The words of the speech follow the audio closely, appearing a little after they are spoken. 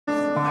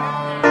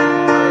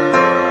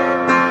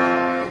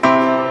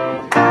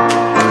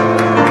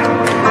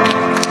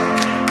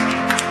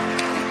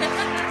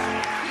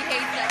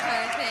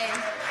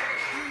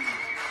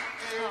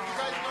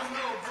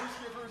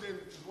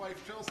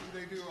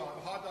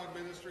Dog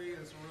Ministry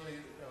is a really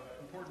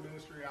important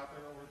ministry out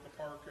there over at the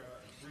park,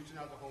 reaching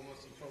out to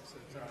homeless and folks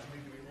that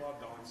need to be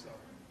loved on. So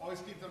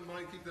always keep them in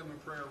mind, keep them in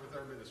prayer with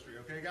our ministry.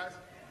 Okay, guys?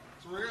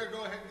 So we're going to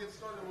go ahead and get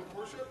started with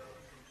worship.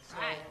 So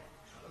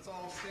let's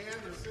all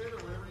stand or sit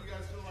or whatever you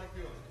guys feel like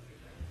doing.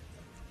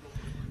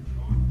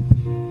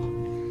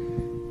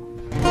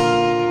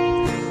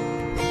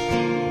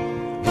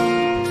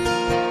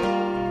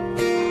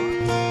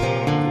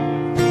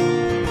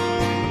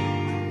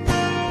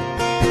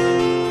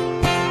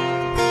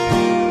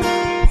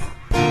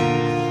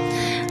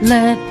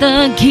 Let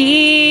the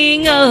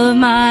King of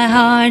my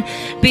heart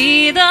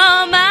be the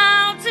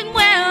mountain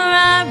where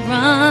I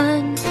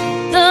run,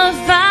 the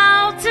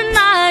fountain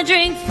I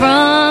drink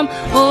from.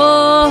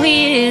 Oh,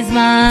 he is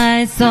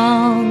my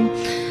song.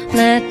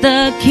 Let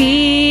the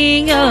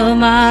King of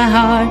my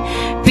heart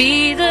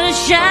be the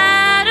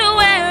shadow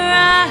where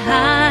I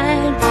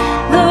hide,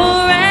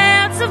 the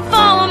ransom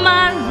for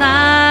my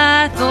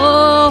life.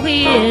 Oh,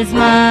 he is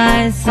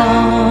my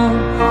song.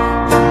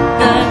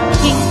 The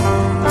King.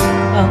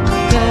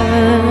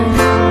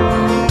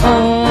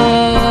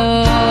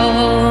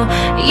 Oh,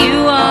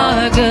 you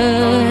are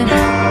good,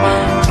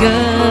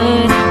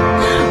 good.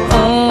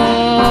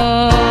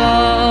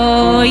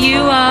 Oh,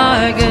 you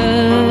are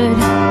good,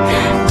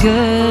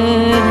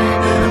 good.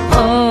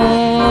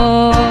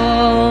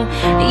 Oh,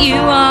 you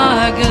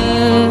are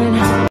good,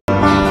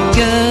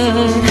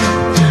 good.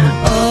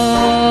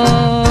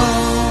 Oh,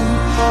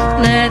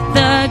 let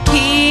the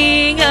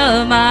King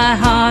of my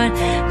heart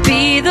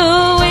be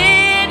the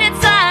wind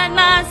inside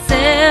my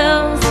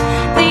sails,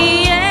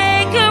 the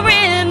anchor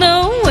in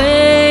the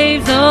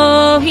waves.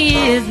 Oh,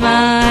 he is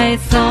my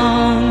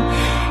song.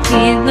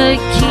 In the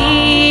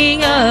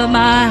King of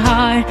my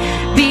heart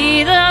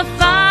be the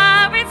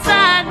fire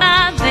inside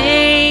my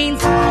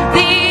veins,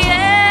 the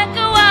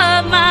echo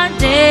of my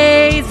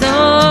days.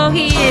 Oh,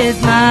 he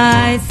is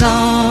my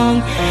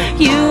song.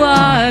 You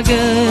are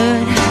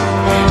good,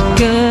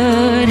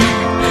 good.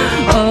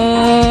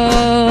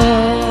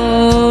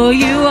 Oh,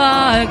 you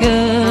are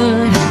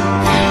good,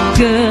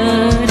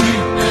 good.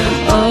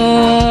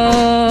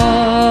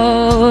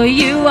 Oh,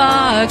 you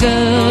are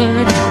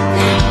good,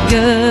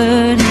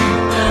 good.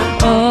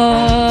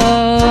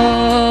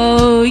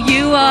 Oh,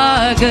 you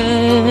are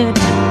good,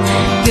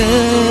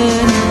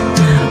 good.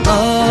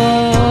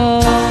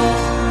 Oh,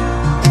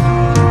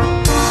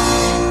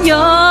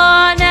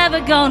 you're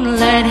never gonna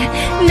let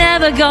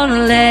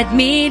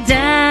me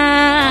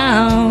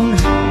down.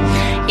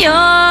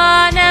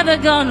 You're never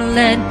gonna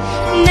let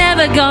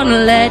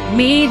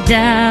me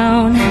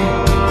down.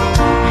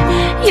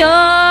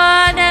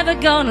 You're never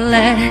gonna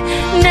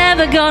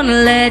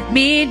let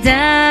me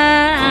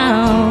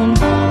down.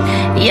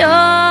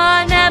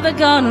 You're never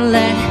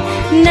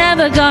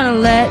gonna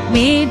let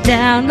me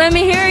down. Let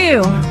me hear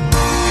you.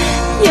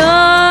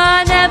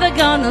 You're never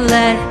gonna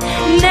let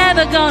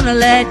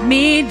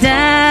me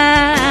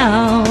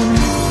down.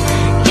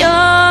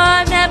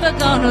 You're never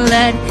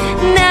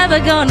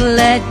gonna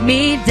let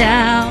me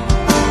down.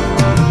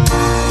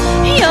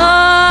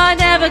 You're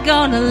never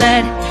gonna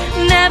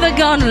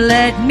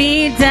let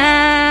me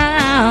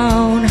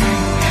down.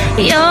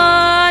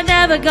 You're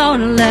never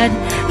gonna let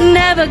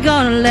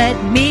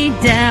me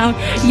down.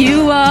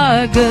 You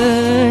are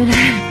good,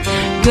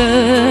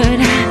 good.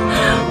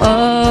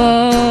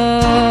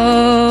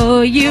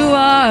 Oh, you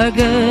are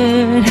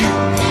good,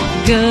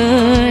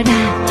 good.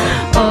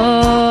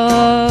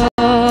 Oh,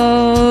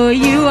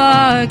 you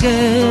are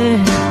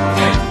good,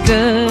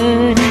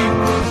 good.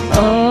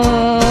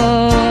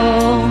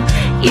 Oh,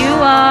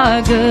 you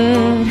are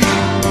good,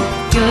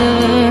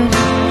 good.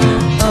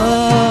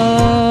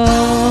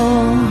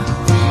 Oh,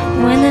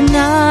 when the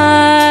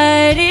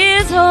night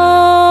is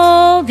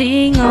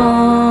holding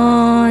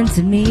on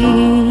to me,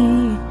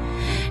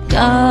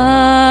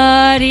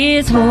 God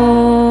is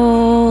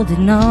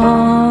holding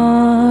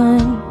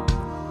on.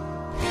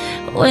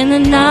 When the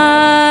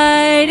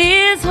night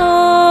is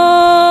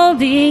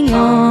holding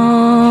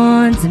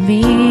on to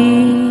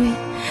me,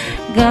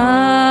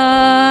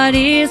 God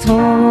is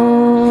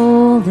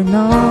holding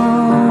on.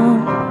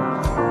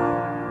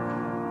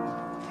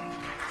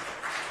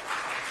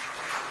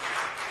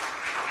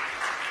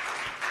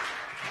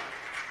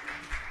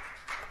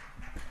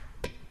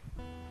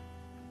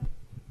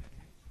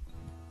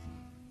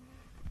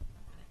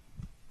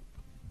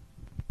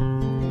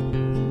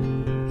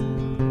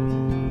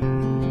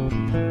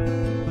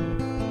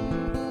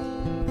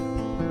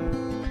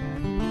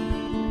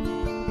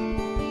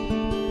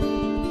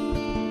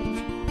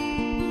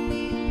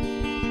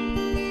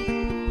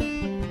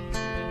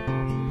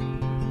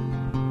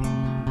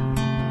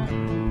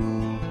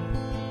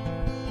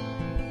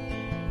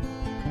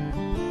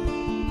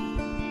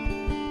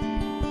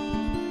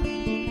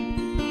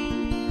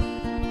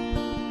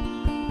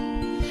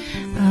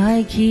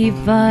 I keep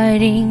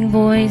fighting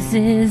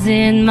voices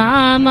in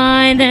my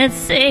mind that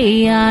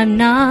say I'm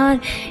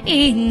not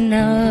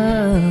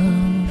enough.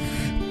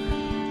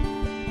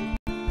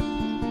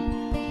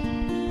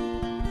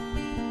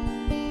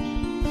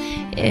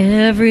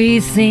 Every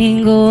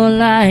single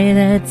lie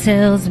that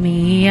tells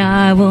me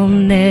I will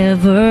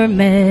never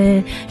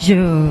measure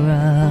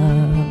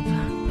up.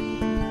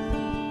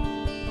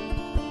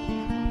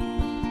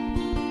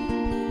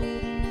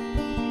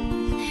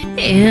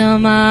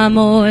 Am I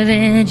more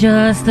than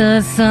just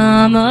the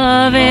sum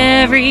of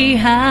every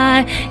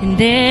high and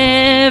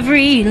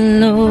every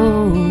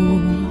low?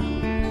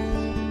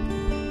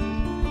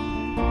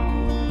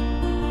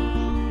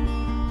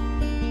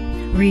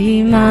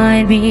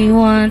 Remind me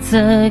once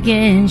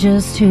again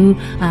just who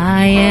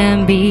I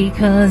am,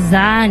 because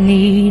I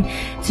need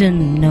to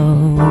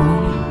know.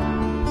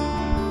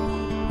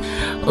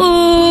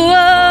 Ooh,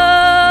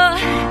 oh,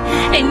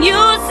 and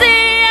you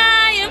say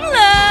I am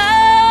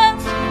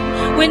loved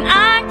when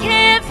I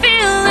can't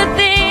feel a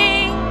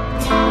thing,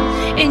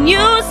 and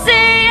you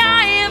say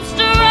I am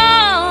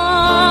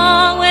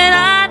strong when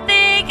I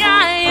think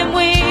I am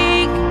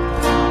weak,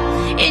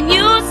 and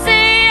you say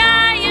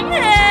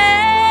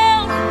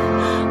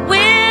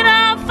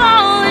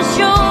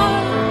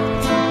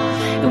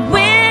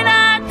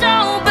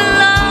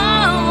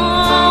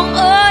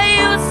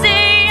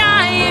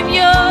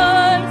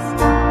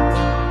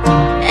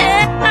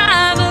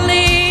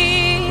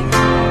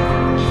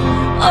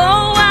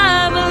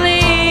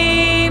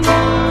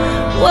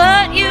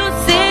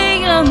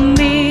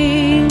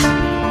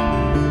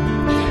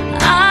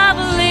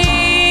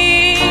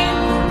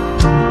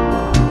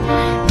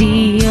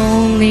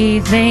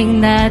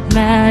thing that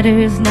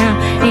matters now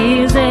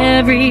is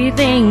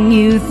everything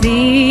you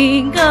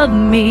think of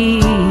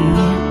me.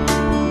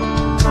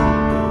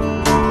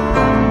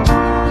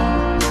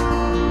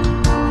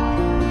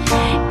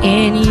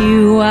 In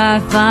you I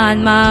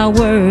find my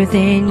worth,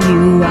 in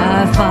you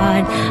I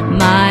find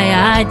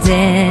my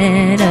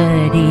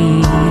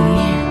identity.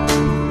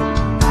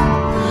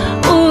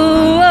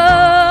 Ooh,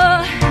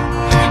 oh,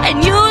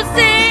 and you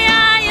say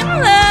I am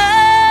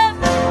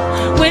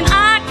loved when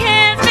I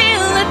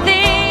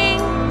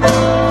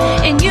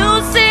and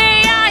you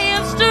say I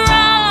am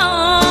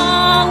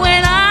strong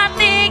when I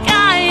think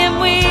I am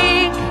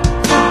weak,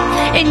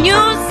 and you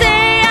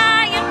say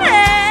I am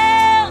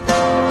held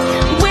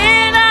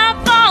when I'm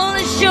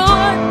falling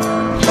short,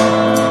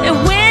 and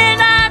when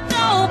I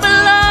don't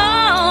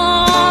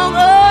belong.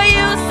 Oh,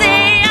 you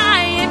say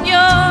I am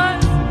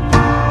yours,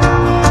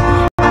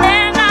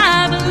 and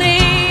I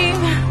believe,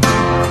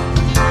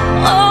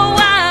 oh,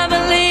 I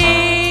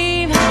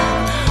believe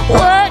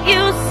what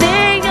you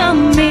say of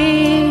me.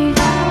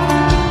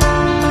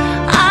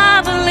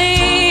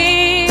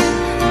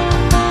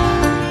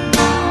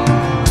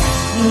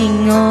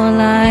 All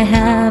I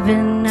have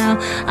and now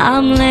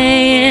I'm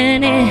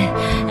laying it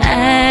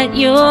at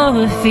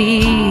your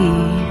feet.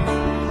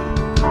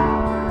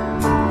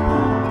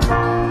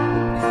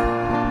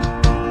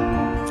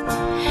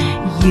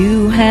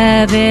 You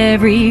have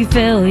every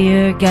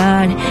failure,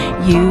 God.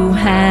 You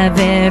have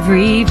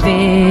every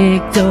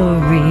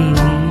victory.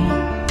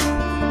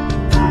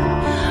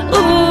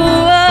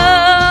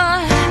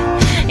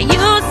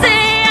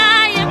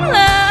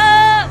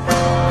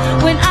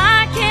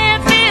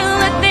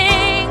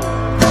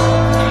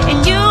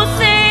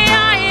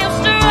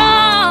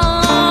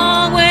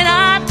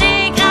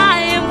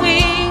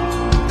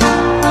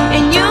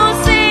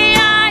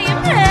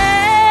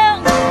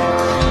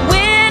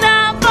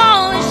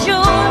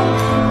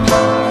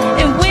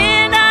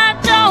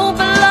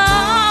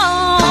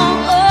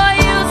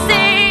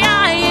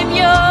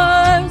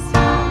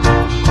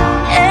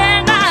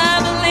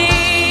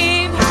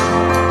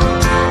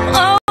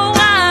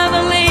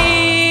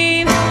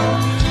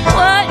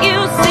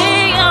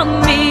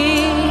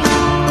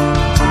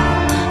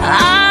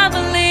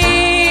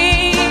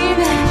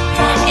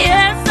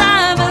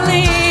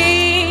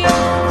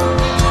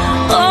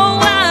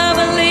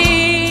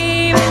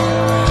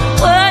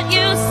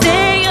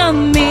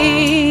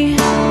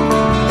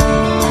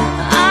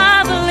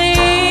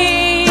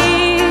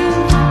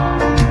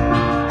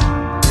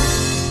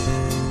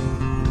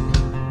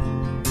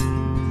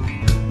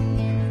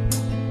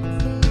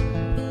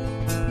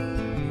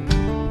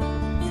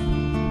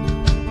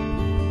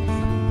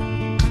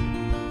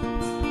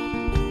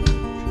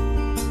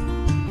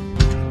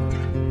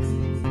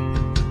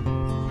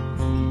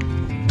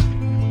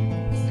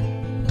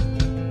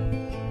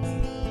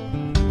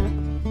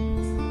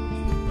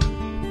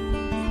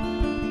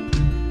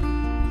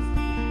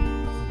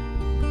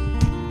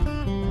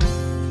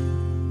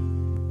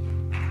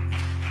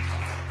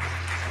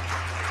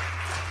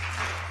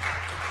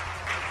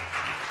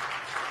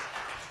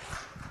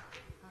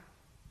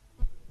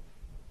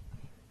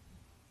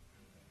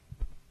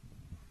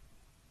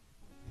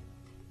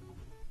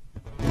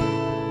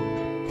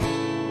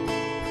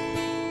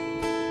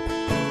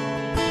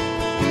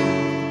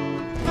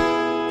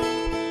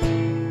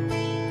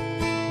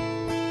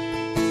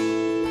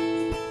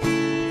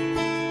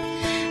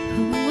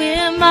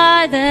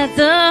 That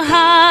the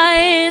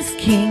highest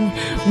king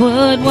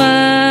would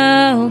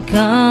welcome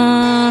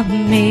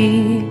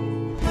me.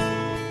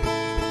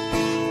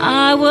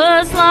 I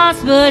was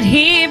lost, but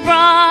he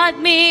brought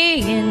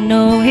me and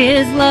know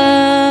his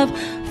love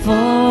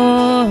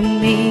for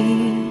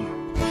me.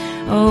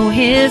 Oh,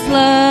 his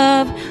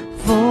love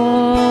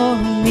for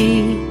me.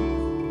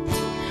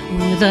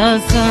 Who the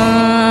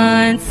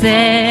Son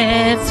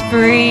sets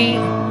free,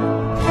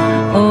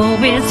 oh,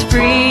 it's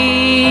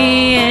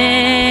free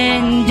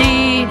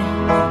indeed.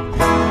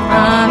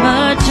 I'm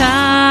a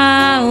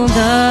child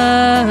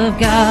of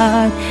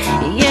God,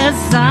 yes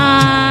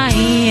I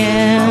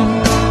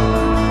am.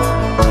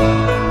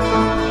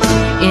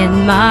 In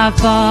my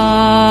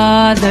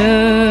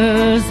Father's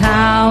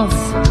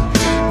house,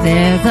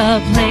 there's a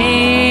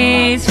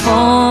place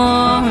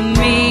for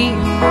me.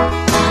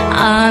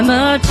 I'm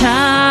a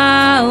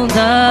child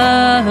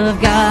of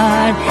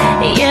God,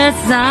 yes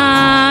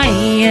I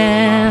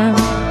am.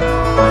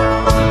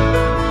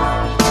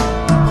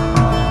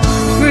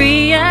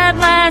 Free at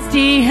last,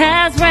 he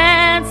has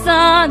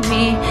ransomed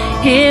me.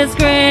 His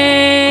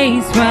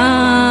grace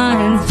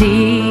runs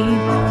deep.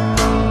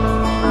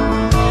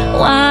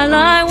 While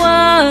I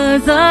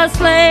was a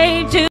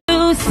slave to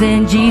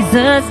sin,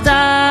 Jesus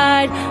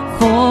died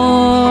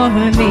for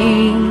me.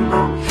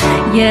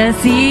 Yes,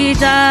 he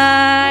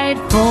died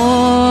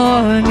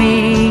for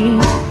me.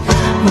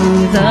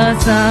 Who the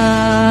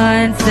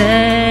Son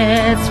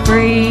sets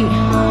free,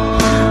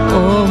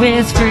 oh,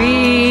 is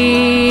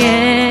free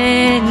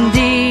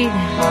indeed.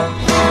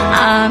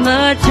 I'm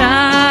a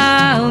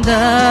child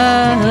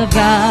of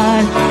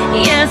God,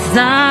 yes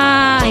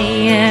I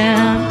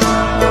am.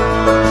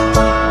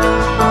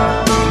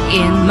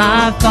 In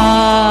my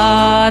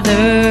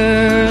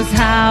Father's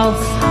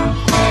house,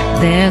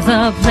 there's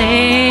a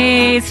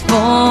place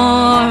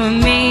for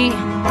me.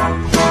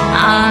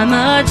 I'm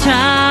a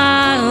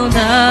child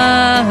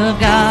of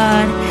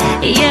God,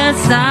 yes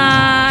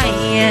I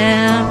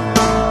am.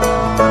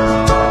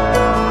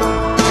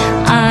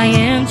 I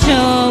am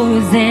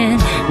chosen,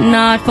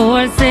 not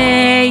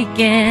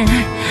forsaken.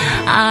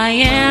 I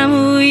am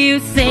who you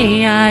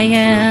say I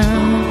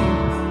am.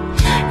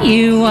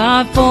 You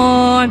are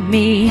for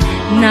me,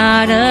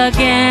 not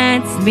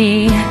against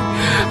me.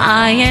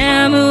 I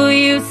am who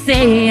you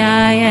say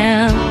I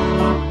am.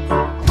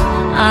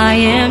 I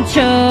am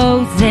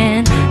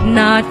chosen,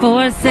 not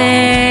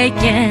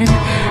forsaken.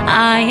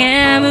 I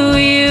am who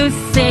you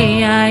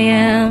say I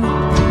am.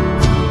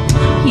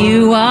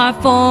 You are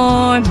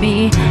for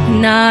me,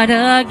 not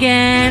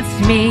against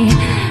me.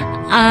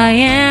 I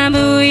am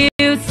who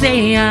you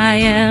say I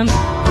am.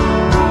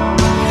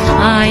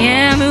 I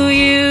am who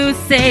you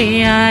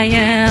say I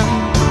am.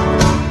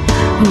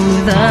 Who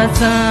the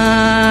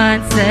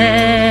Son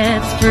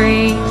sets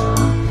free,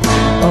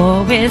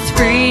 oh, is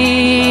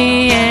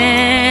free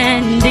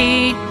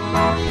indeed.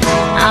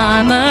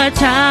 I'm a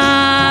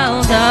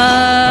child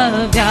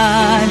of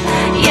God,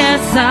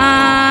 yes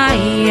I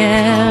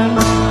am.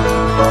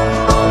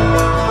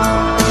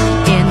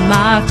 In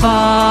my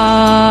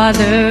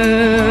Father's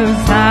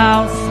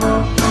house,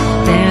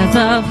 there's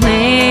a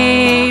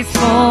place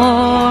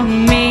for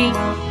me.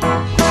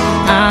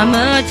 I'm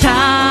a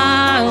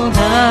child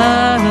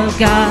of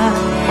God,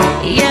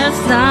 yes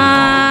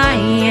I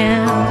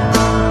am.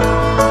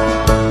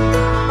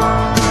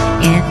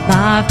 In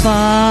my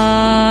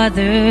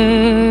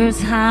Father's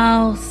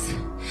house,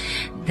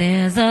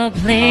 there's a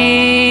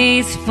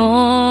place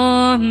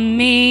for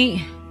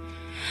me.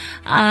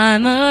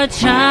 I'm a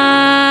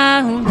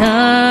child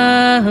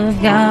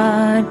of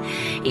God,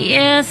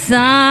 yes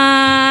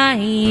I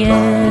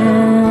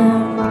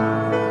am.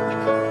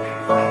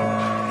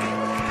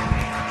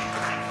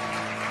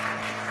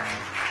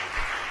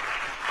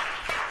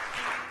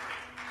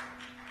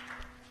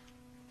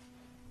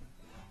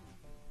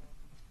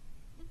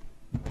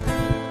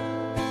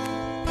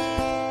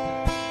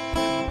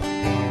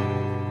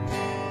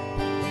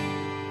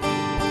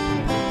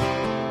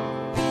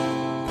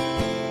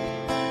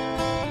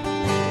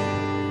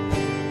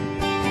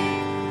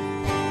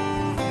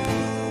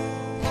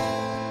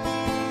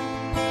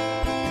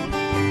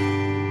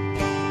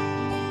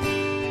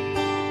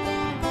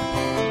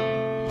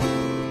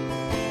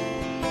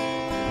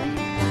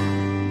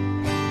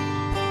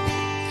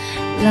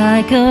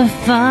 Like a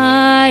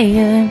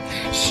fire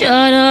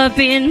shut up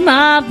in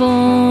my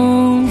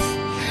bones,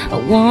 I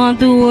want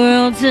the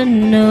world to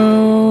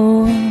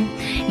know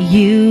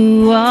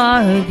you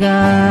are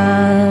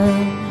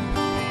God.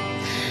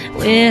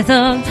 With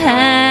a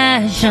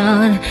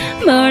passion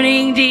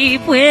burning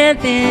deep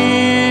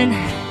within,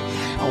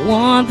 I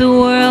want the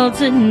world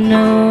to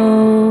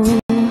know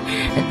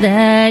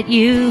that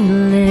you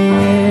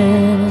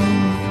live.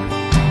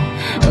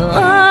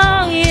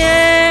 Oh yeah.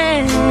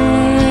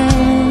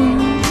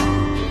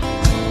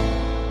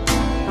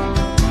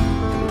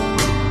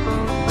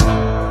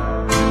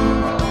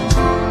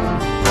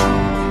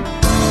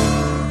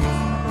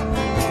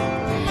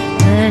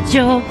 Let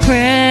your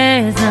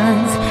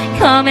presence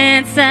come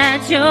and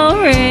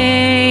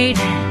saturate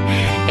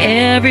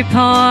every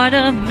part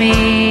of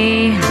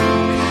me,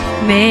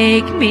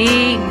 make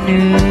me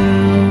new.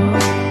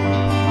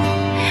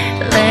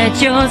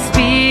 Let your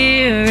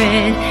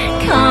spirit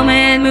come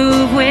and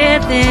move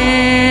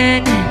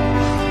within,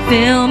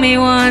 fill me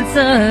once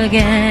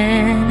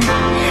again,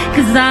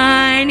 'cause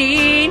I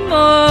need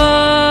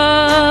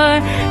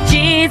more.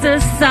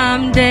 Jesus,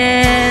 I'm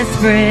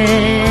desperate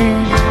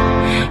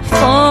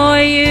for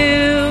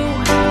you.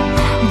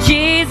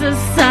 Jesus,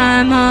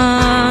 I'm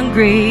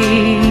hungry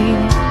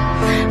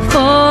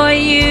for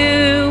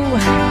you.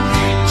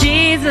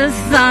 Jesus,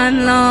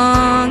 I'm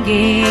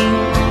longing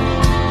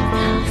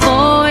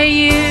for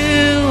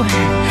you.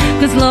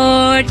 'Cause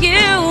Lord,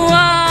 you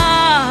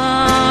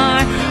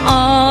are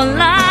all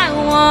I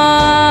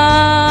want.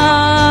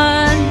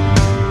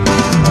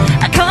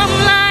 I come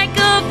like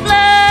a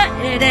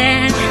flood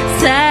and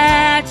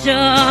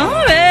saturate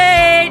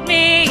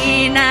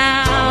me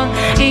now.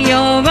 You're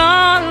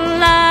all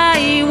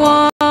I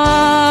want.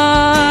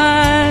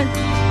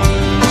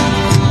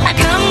 I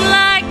come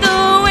like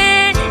the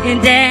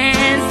wind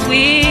and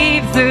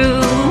sweep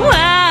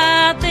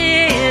throughout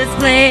this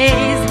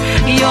place.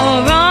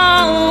 You're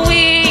all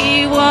we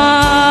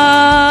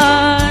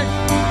want.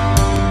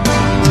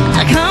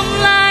 I come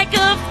like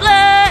a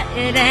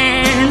flood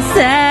and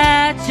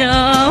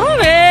saturate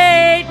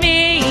me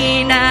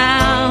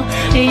now.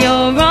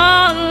 You're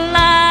all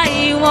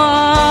I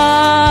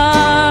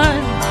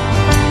want.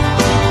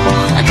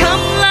 I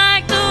come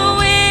like the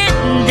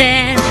wind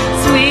and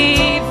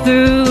sweep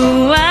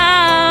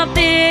throughout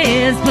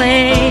this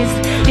place.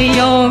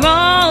 You're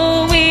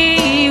all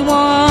we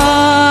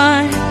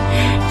want.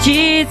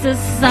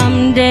 Jesus,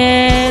 I'm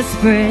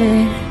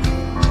desperate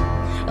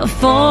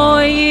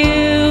for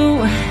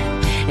you.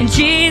 And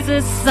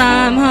Jesus,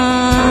 I'm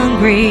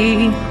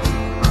hungry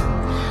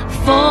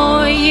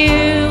for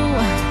you.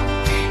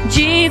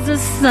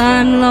 Jesus,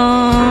 I'm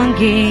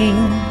longing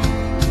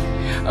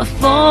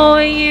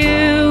for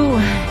you.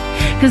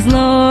 'Cause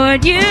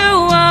Lord,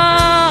 you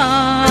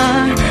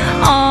are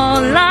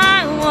all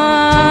I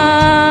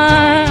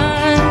want.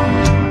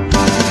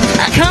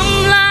 I come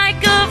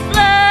like a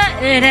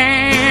flood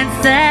and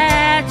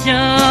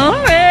saturate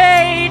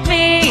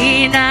me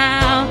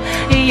now.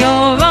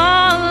 You're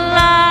all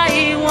I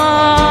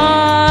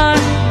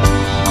want.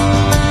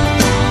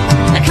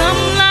 I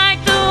come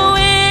like the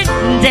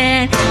wind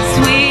and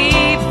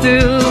sweep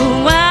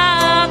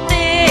throughout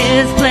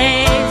this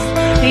place.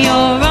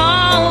 You're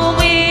all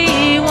we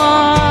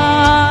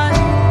want.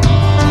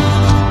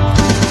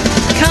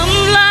 Come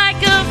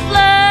like a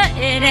flood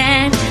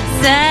and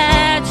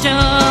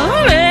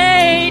saturate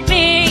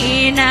me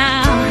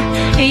now.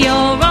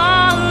 You're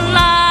all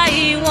I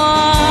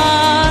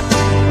want.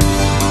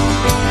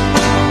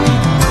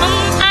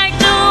 Come like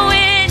the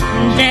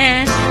wind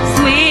and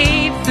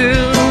sweep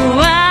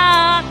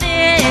throughout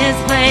this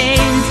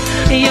place.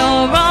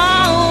 You're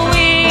all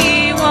we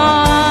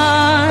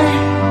want.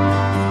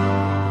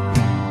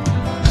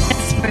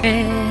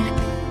 Desperate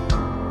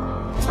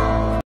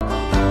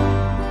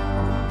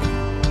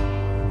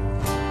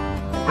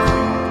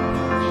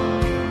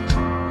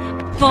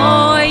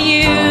for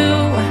you.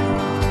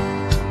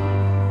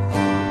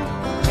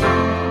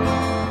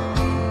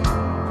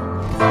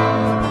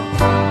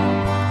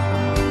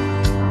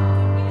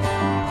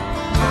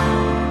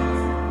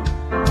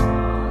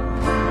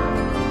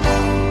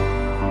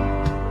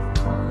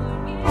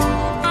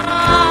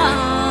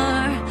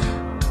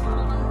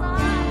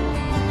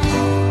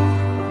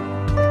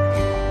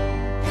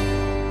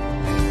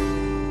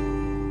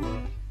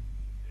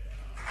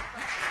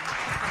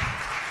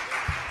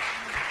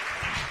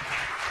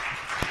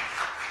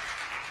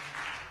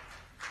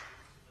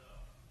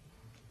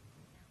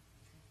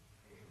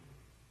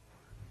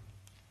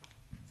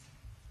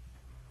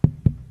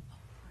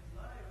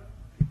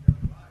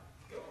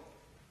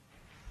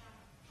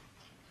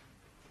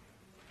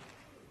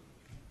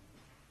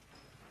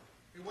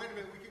 Hey, wait a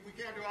minute. We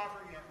can't do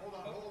offering yet. Hold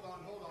on. Oh, hold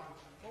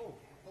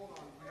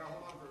on. We gotta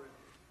hold on for a minute.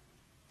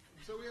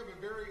 So we have a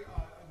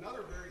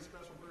another very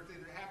special birthday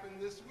that happened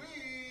this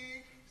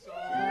week. So.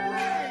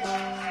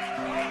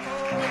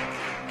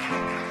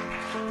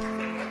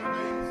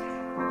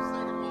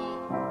 Second mom,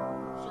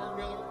 Shark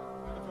Miller,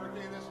 had a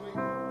birthday this week,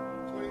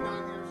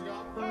 29 years ago.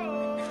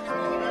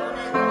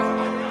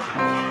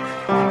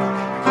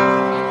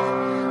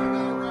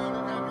 Another round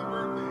of happy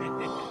birthday.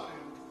 1,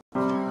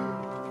 2,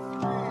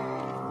 3, 4.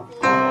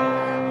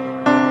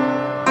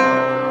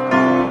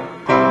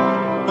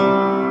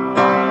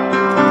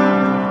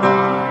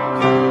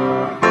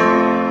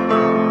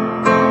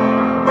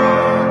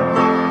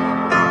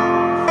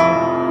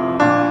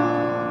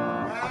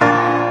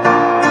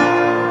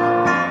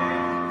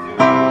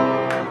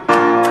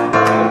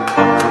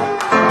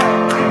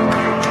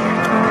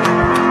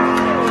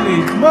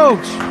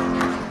 Smokes.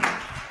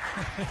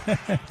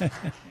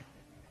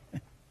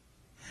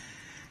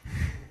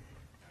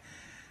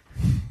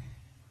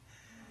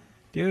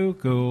 Too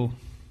cool.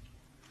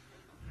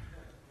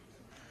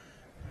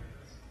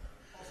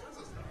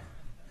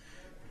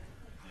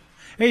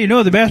 Hey, you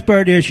know the best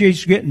part is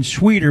she's getting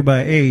sweeter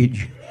by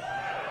age.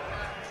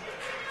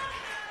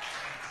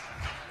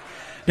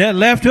 That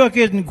left hook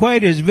isn't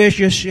quite as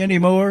vicious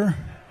anymore.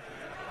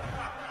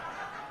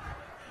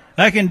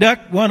 I can duck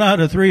 1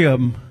 out of 3 of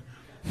them.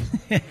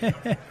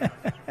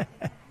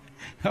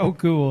 How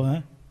cool,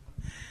 huh?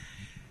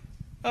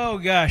 Oh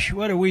gosh,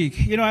 what a week.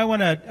 You know, I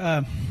want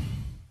to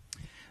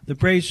the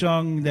praise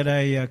song that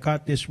I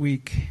caught this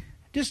week.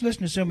 Just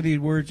listen to some of these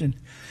words and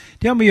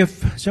tell me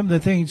if some of the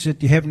things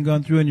that you haven't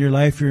gone through in your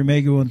life, you're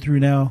maybe going through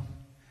now,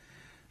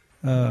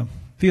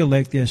 feel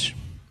like this.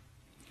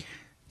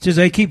 It says,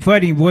 I keep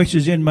fighting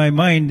voices in my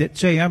mind that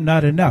say I'm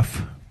not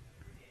enough.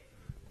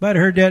 But I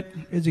heard that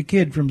as a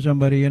kid from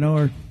somebody, you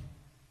know,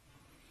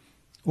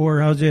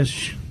 or how's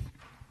this?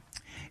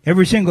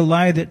 Every single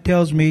lie that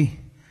tells me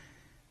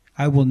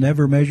I will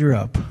never measure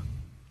up.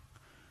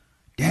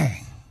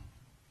 Dang.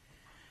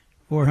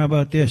 Or how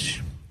about this?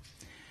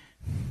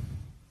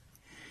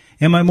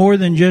 Am I more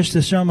than just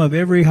the sum of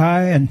every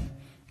high and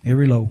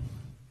every low?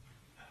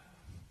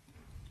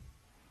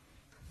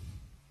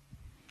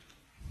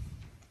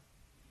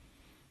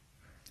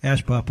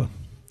 Ask Papa.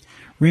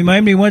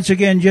 Remind me once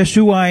again just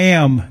who I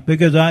am,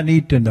 because I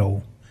need to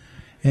know.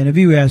 And if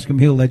you ask him,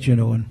 he'll let you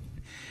know.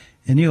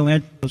 And he'll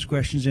answer those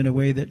questions in a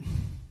way that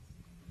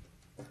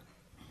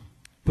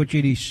puts you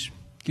at ease,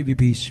 give you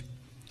peace.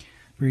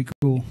 Very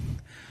cool.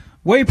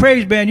 Way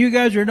praise band, you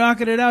guys are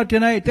knocking it out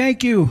tonight.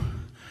 Thank you.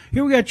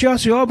 Here we got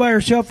Chelsea all by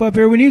herself up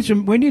here. We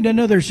need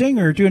another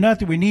singer or two. Not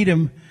that we need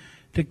him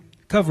to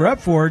cover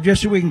up for her,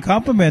 just so we can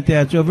compliment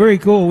that. So very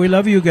cool. We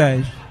love you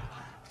guys.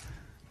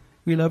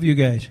 We love you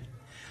guys.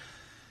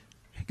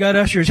 Got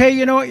ushers. Hey,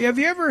 you know, have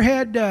you ever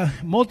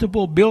had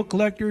multiple bill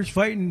collectors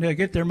fighting to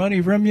get their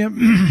money from you?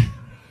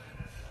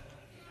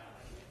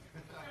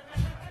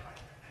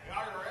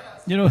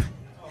 You know,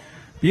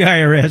 the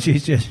IRS, he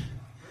says.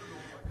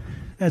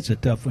 That's a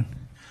tough one.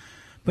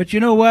 But you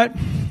know what?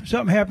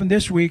 Something happened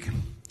this week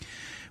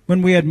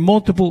when we had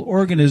multiple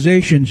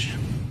organizations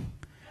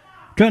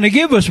trying to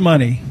give us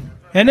money.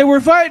 And they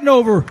were fighting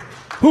over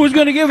who was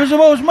going to give us the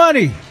most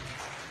money.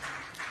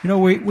 You know,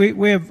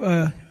 we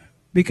have,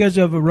 because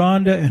of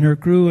Rhonda and her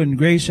crew and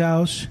Grace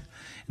House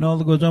and all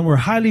that goes on, we're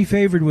highly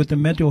favored with the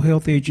mental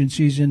health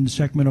agencies in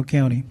Sacramento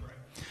County.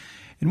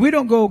 And we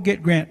don't go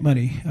get grant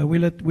money.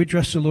 We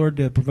trust the Lord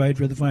to provide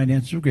for the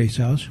finances of Grace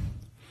House.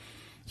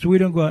 So we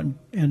don't go out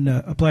and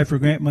apply for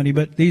grant money,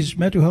 but these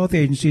mental health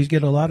agencies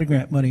get a lot of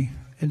grant money.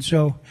 And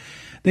so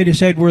they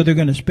decide where they're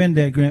going to spend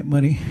that grant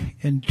money.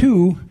 And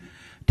two,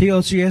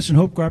 TLCS and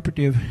Hope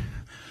Cooperative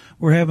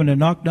were having a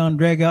knockdown,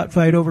 drag-out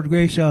fight over to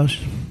Grace House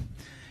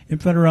in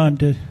front of Ron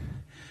to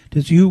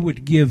see who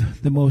would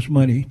give the most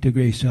money to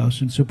Grace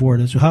House and support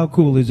us. So how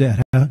cool is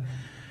that, huh?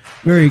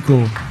 Very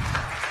cool.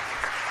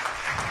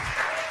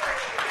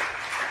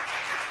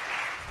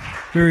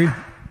 Very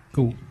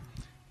cool.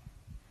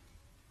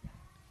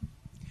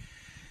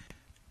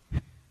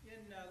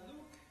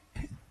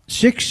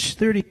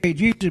 6:38,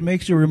 Jesus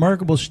makes a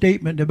remarkable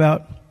statement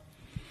about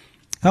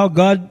how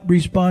God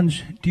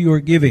responds to your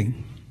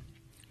giving.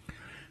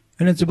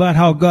 And it's about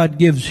how God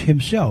gives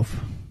himself.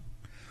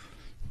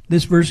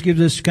 This verse gives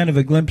us kind of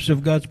a glimpse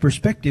of God's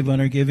perspective on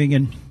our giving.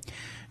 And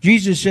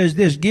Jesus says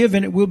this, give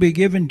and it will be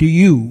given to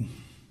you.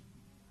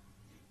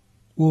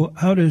 Well,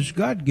 how does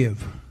God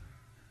give?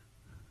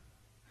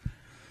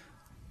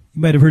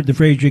 You might have heard the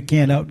phrase, you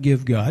can't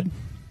outgive God.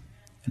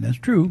 And that's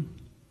true.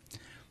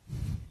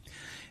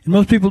 And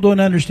most people don't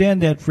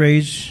understand that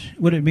phrase,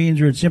 what it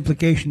means or its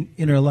implication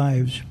in our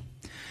lives.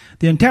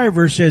 The entire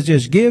verse says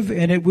this, give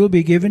and it will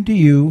be given to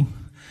you,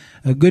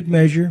 a good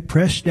measure,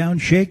 pressed down,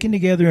 shaken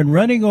together, and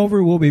running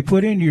over will be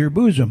put into your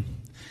bosom.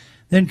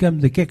 Then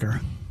comes the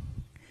kicker.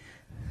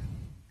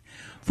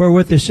 For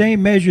with the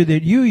same measure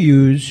that you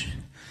use,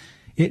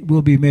 it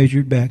will be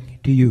measured back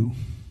to you.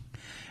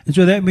 And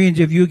so that means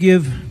if you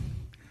give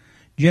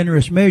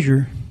generous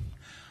measure,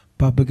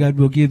 Papa God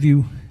will give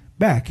you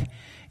back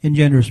in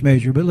generous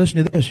measure. But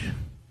listen to this.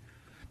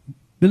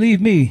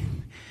 Believe me,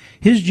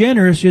 his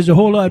generous is a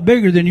whole lot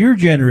bigger than your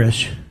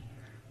generous.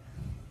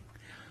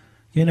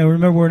 You know,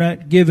 remember, we're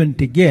not given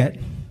to get.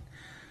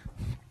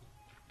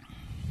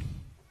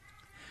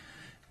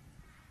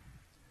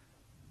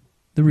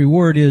 The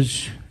reward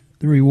is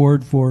the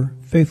reward for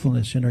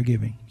faithfulness in our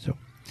giving. So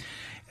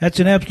that's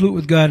an absolute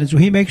with God. And so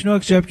he makes no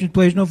exceptions,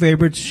 plays no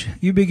favorites.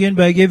 You begin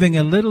by giving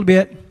a little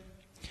bit.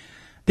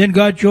 Then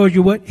God shows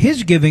you what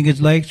his giving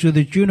is like so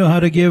that you know how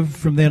to give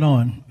from then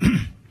on.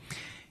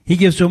 He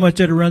gives so much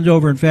that it runs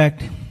over. In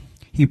fact,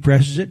 he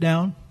presses it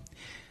down.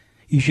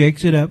 He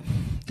shakes it up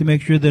to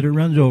make sure that it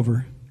runs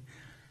over.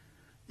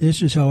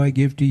 This is how I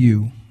give to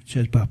you,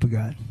 says Papa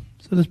God.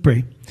 So let's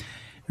pray.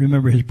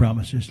 Remember his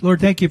promises. Lord,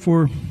 thank you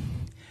for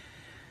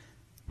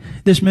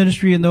this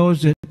ministry and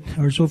those that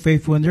are so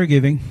faithful in their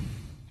giving.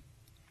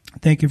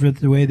 Thank you for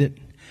the way that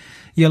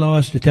you allow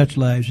us to touch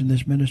lives in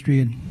this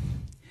ministry.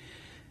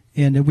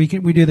 And we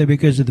do that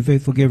because of the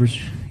faithful givers.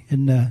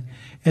 And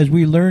as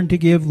we learn to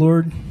give,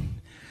 Lord,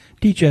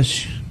 teach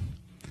us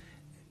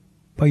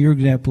by your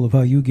example of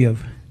how you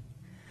give.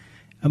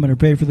 I'm going to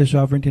pray for this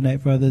offering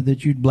tonight, Father,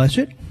 that you'd bless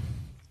it,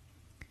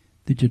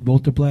 that you'd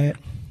multiply it,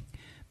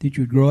 that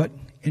you'd grow it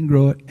and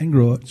grow it and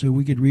grow it so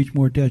we could reach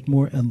more, touch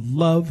more, and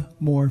love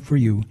more for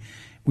you.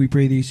 We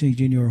pray these things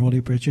in your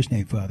holy, precious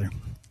name, Father.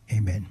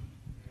 Amen.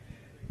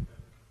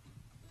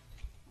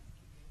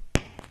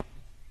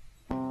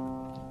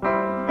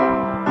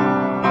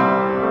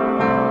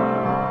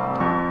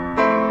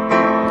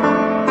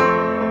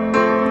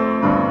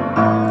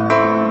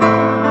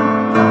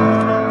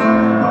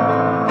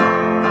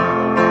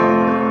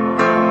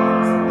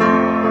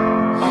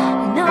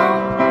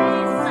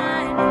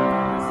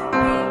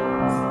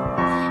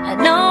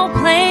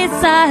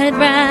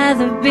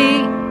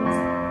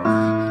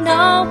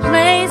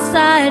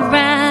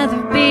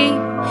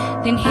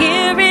 And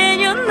here in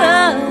your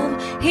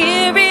love,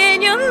 here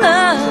in your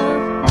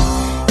love,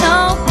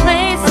 no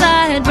place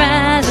I'd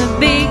rather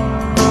be.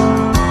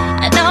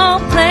 No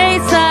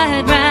place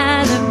I'd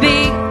rather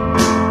be.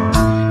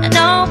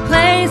 No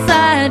place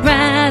I'd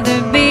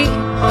rather be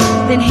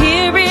than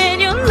here in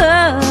your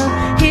love,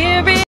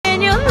 here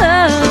in your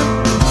love.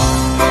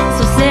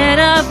 So set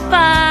a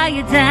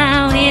fire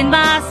down in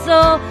my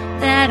soul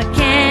that I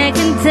can't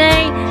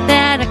contain,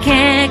 that I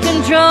can't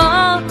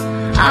control.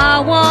 I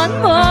want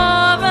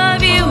more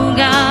of you,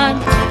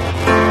 God.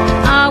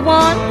 I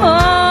want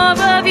more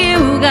of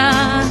you,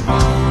 God.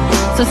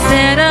 So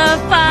set a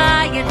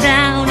fire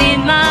down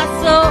in my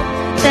soul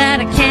that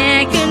I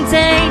can't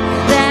contain,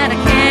 that I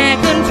can't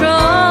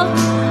control.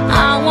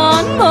 I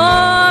want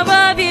more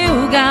of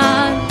you,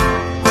 God.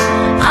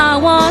 I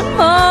want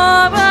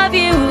more of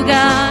you,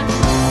 God.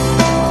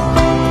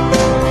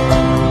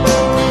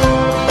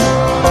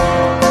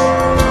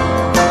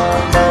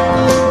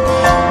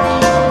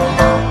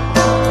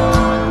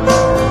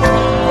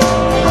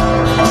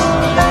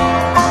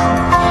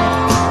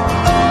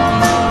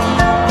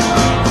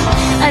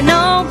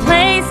 No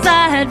place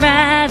I'd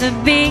rather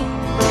be.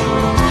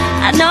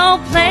 No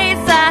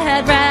place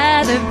I'd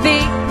rather be.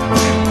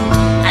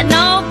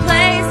 No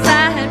place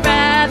I'd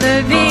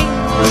rather be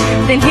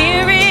than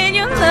here in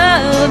your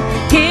love,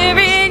 here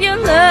in your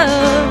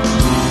love.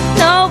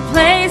 No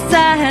place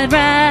I'd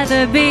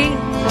rather be.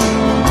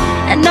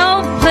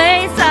 No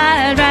place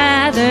I'd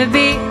rather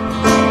be.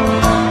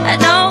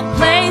 No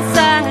place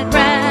I'd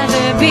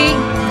rather be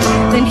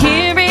than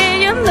here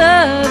in your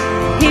love,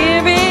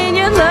 here in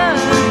your love.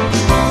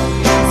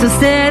 So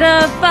set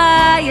a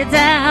fire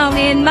down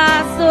in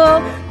my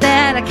soul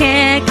that I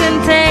can't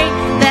contain,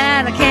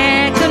 that I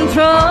can't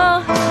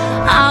control.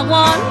 I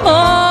want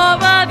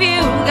more of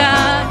you,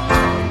 God.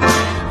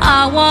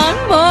 I want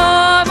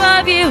more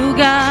of you,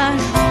 God.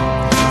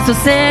 So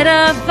set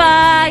a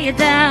fire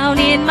down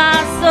in my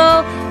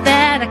soul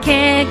that I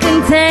can't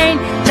contain,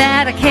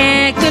 that I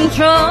can't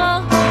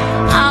control.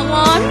 I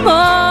want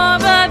more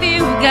of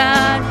you,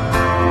 God.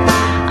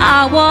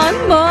 I want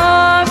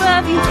more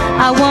of you.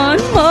 I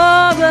want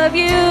more of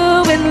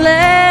you and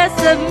less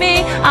of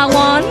me. I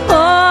want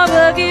more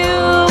of you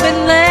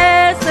and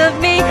less of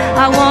me.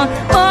 I want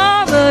more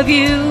of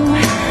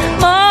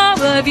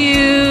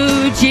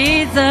you,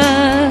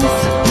 Jesus.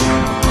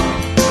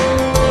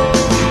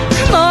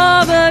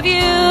 More of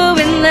you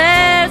and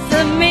less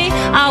of me.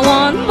 I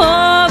want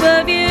more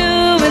of you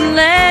and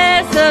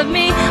less of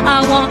me.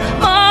 I want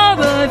more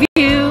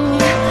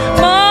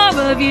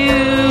of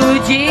you,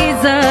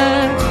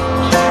 Jesus.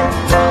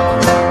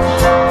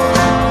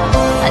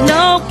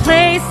 No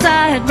place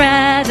I'd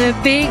rather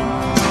be.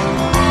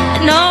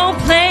 No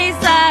place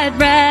I'd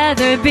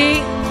rather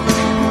be.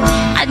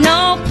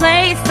 No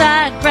place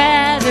I'd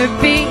rather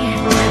be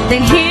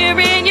than here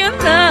in your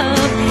love,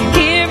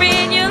 here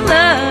in your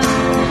love.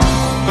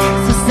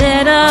 So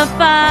set a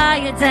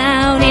fire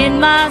down in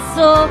my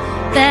soul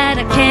that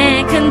I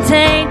can't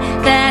contain,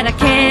 that I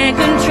can't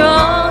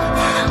control.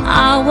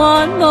 I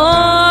want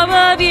more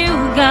of you,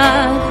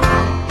 God.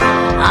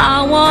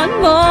 I want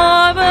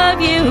more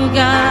of you,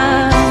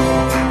 God.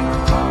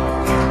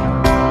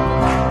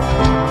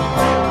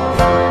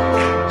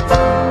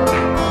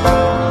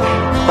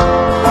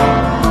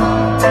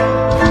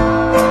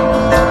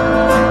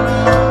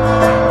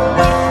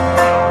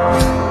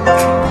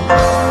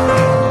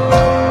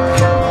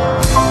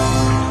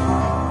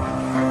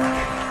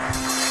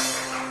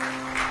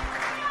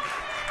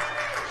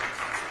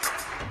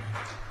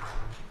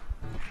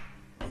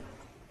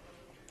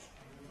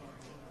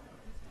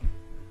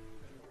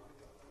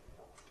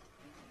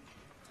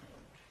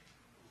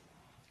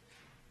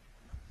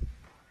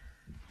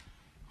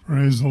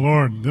 Praise the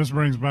Lord. This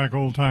brings back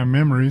old-time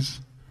memories,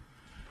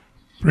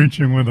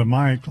 preaching with a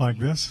mic like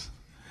this.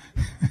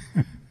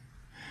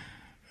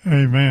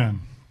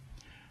 Amen.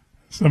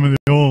 Some of the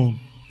old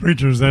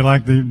preachers, they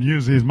like to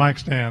use these mic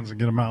stands and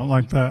get them out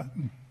like that.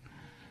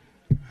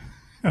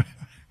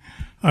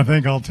 I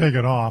think I'll take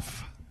it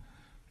off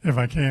if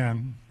I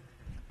can.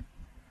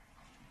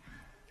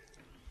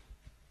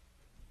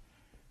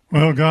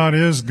 Well, God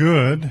is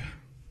good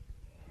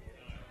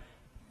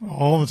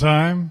all the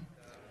time.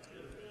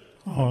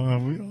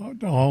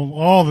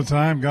 All the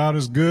time, God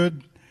is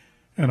good,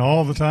 and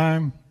all the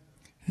time,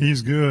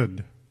 He's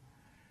good.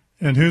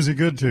 And who's He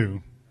good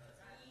to?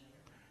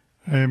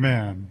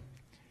 Amen.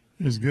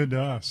 He's good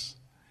to us.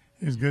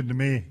 He's good to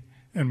me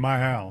and my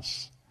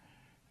house.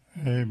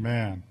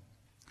 Amen.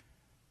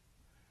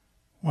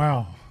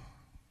 Wow.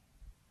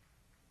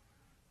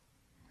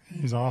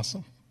 He's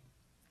awesome.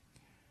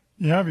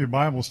 You have your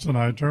Bibles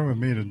tonight. Turn with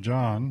me to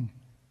John.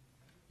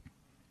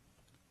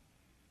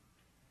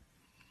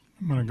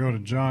 I'm going to go to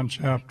John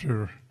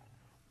chapter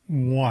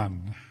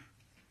 1.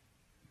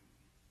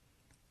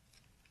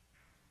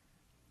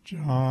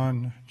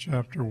 John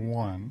chapter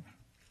 1.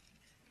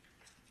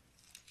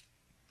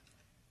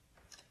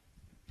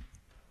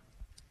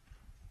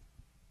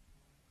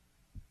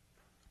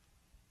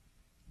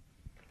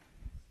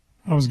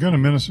 I was going to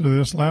minister to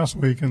this last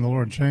week, and the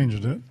Lord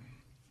changed it.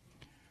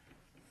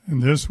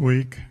 And this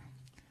week,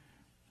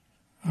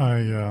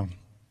 he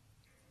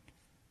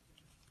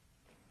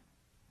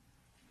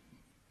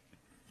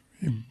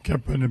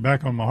kept putting it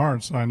back on my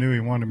heart, so I knew he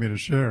wanted me to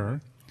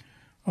share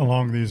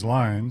along these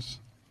lines.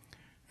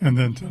 And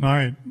then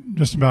tonight,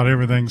 just about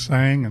everything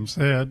sang and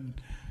said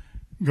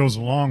goes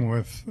along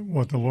with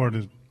what the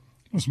Lord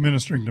was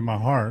ministering to my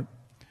heart.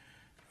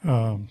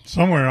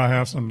 Somewhere I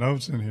have some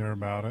notes in here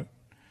about it,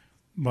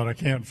 but I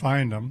can't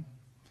find them.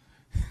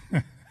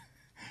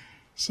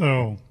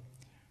 So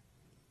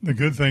the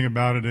good thing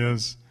about it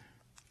is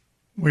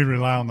we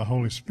rely on the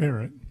Holy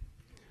Spirit.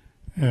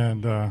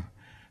 And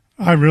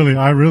I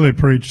really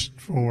preached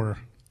for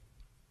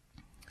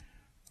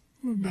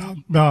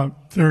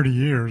about 30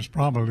 years,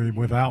 probably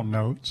without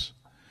notes.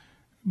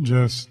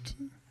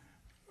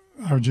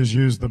 I would just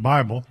use the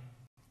Bible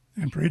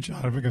and preach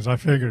out of it because I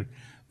figured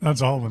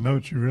that's all the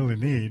notes you really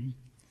need.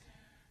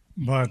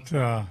 But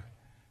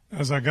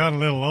as I got a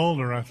little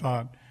older, I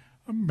thought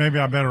maybe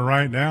I better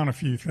write down a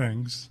few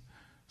things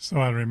so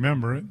I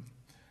remember it.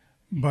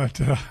 But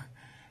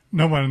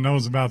nobody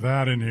knows about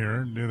that in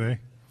here, do they?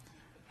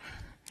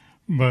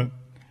 But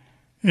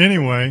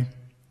anyway,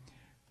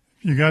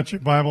 if you got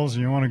your Bibles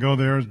and you want to go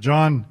there,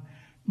 John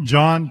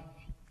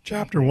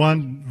chapter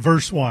 1,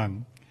 verse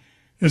 1.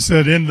 It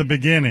said, "In the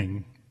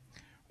beginning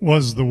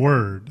was the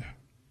Word,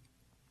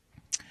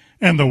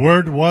 and the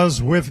Word was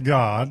with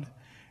God,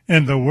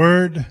 and the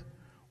Word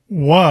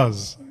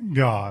was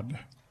God."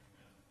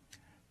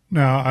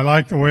 Now, I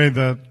like the way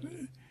that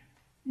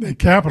they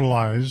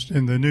capitalized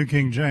in the New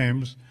King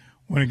James.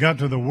 When it got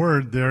to the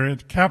word there,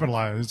 it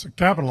capitalized. It's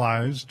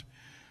capitalized,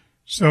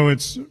 so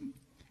it's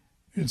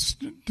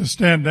to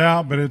stand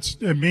out, but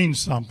it means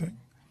something.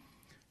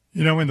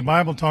 You know, when the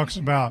Bible talks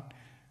about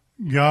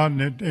God,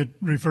 and it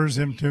refers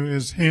him to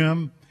as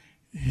him,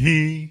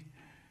 he,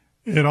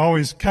 it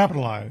always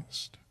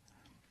capitalized.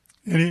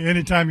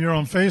 Anytime you're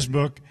on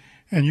Facebook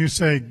and you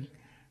say,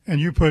 and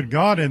you put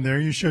God in there,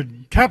 you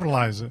should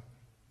capitalize it.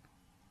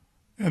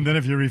 And then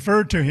if you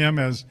refer to him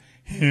as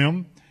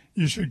him,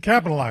 you should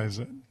capitalize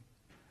it.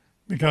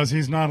 Because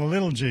he's not a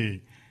little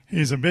g,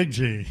 he's a big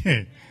G.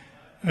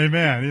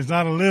 Amen. He's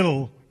not a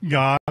little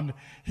God,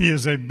 he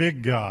is a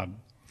big God.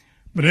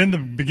 But in the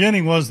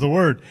beginning was the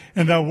Word.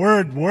 And that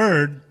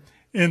word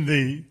in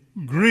the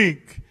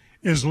Greek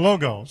is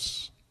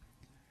logos.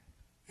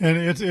 And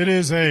it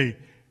is a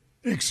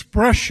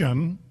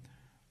expression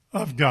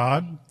of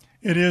God.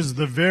 It is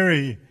the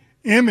very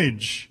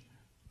image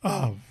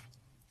of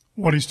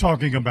what he's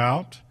talking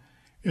about.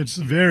 It's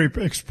the very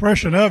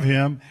expression of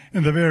him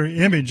and the very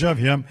image of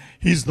him.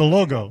 He's the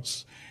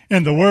logos.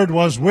 And the Word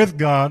was with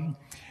God,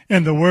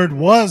 and the Word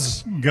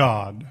was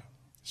God.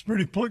 It's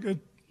pretty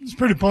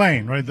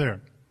plain right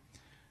there.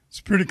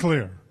 It's pretty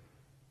clear.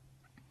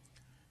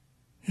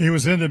 He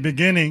was in the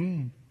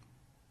beginning.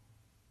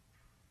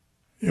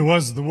 It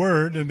was the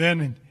Word, and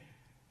then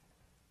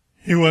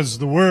he was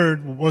the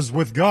Word, was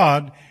with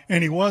God,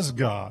 and he was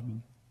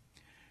God.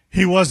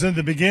 He was in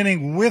the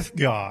beginning with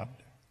God.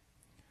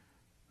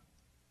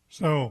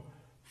 So,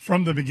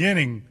 from the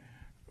beginning,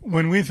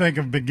 when we think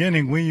of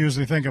beginning, we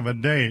usually think of a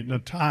date, a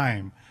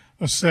time,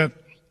 a set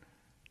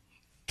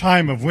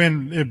time of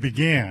when it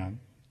began,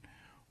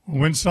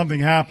 when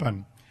something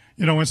happened.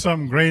 You know, when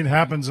something great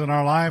happens in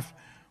our life,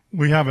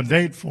 we have a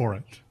date for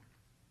it.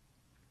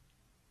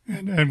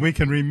 And we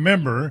can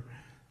remember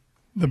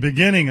the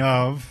beginning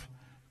of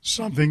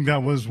something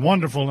that was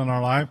wonderful in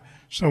our life,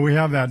 so we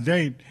have that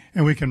date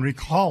and we can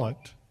recall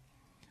it.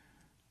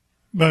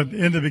 But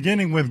in the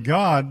beginning with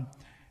God,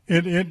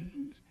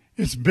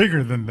 it's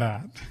bigger than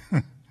that.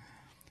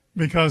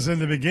 Because in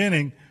the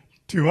beginning,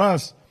 to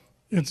us,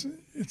 it's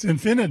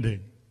infinity.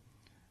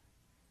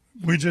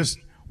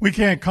 We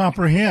can't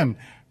comprehend.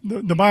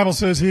 The Bible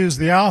says he is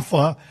the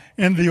Alpha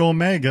and the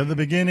Omega, the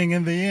beginning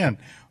and the end.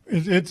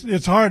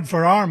 It's hard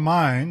for our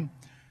mind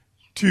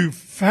to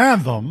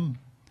fathom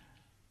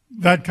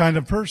that kind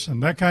of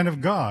person, that kind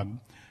of God,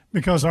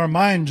 because our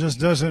mind just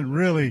doesn't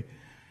really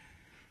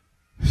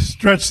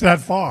stretch that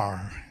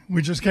far.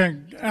 We just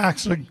can't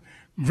actually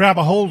grab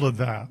a hold of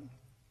that.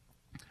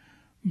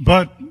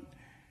 But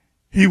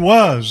he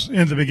was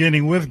in the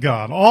beginning with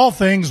God. All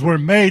things were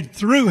made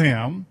through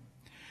him,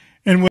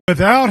 and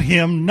without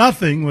him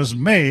nothing was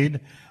made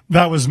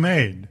that was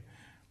made.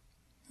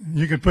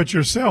 You could put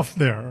yourself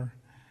there.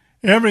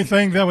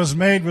 Everything that was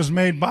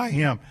made by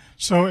him.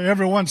 So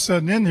everyone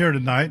sitting in here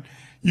tonight,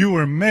 you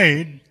were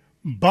made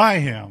by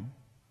him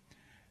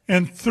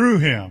and through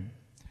him.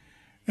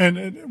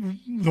 And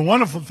the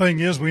wonderful thing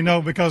is we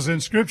know because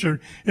in Scripture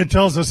it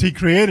tells us he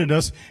created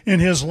us in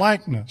his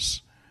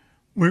likeness.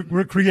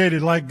 We're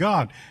created like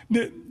God.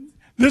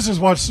 This is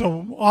what's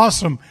so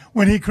awesome.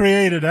 When he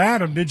created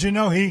Adam, did you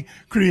know he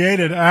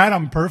created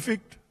Adam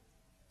perfect?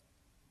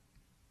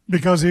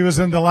 Because he was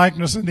in the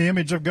likeness and the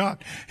image of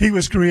God. He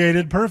was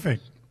created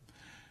perfect.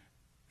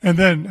 And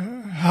then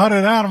how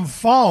did Adam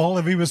fall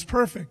if he was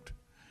perfect?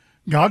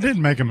 God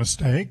didn't make a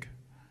mistake.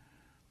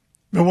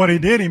 But what he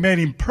did, he made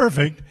him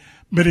perfect,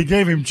 but he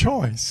gave him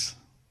choice.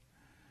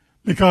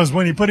 Because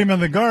when he put him in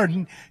the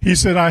garden, he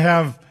said, I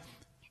have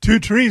 2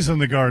 trees in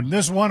the garden.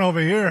 This one over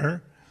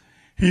here,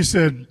 he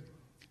said,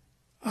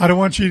 I don't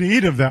want you to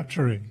eat of that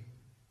tree.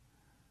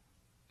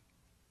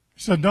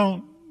 He said,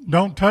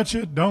 don't touch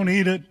it, don't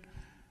eat it,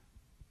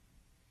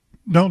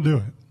 don't do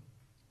it.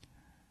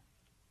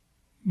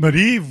 But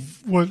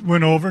Eve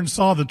went over and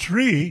saw the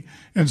tree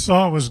and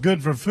saw it was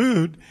good for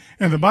food,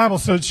 and the Bible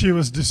said she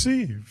was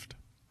deceived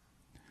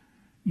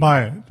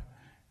by it.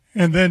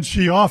 And then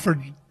she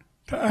offered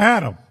to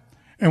Adam.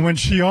 And when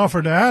she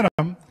offered to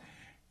Adam,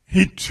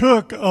 he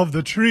took of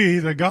the tree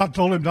that God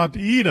told him not to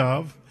eat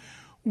of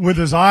with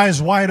his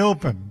eyes wide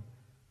open.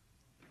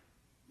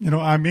 You know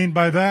what I mean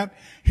by that?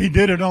 He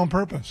did it on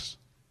purpose.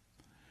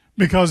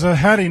 Because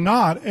had he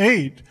not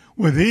ate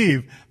with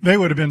Eve, they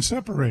would have been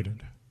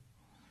separated.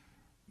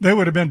 They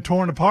would have been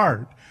torn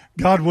apart.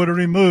 God would have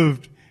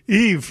removed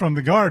Eve from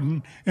the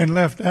garden and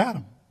left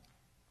Adam.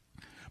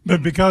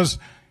 But because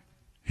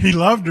he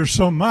loved her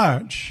so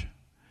much,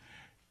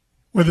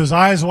 with his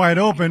eyes wide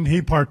open,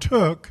 he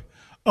partook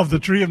of the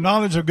tree of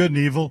knowledge of good and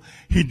evil.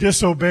 He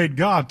disobeyed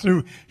God.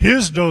 Through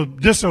his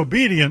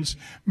disobedience,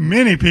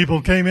 many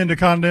people came into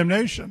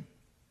condemnation.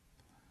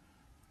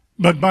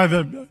 But by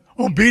the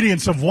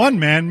obedience of one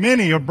man,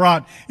 many are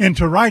brought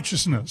into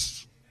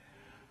righteousness.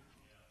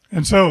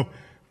 And so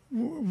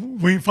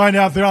we find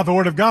out throughout the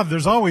Word of God,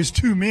 there's always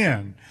 2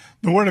 men.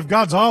 The Word of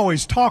God's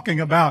always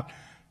talking about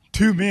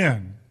 2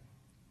 men.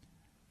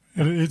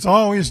 It's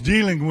always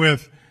dealing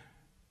with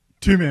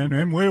 2 men.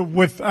 And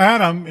with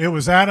Adam, it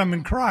was Adam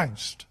and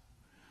Christ.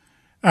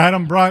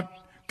 Adam brought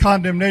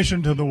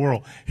condemnation to the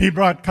world. He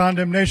brought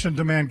condemnation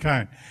to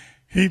mankind.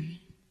 He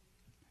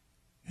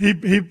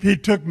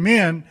took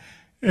men,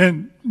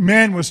 and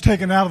man was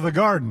taken out of the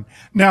garden.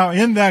 Now,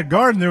 in that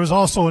garden, there was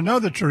also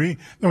another tree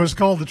that was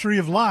called the tree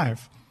of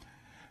life.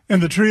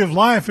 And the tree of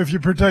life, if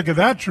you partake of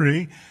that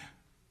tree,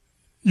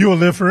 you will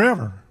live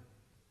forever.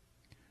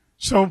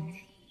 So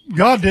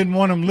God didn't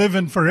want them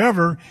living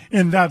forever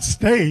in that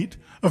state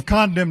of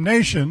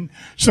condemnation,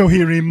 so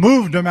he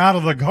removed them out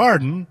of the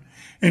garden,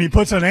 and he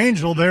puts an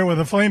angel there with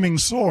a flaming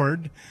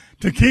sword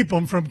to keep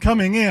them from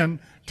coming in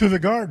to the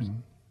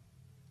garden.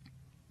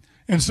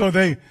 And so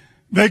they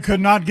could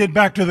not get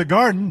back to the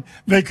garden.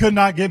 They could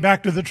not get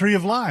back to the tree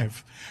of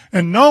life.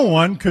 And no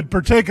one could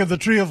partake of the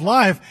tree of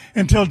life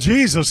until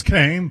Jesus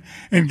came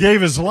and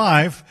gave his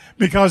life,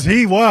 because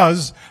he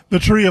was the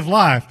tree of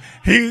life.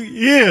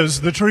 He is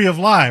the tree of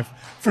life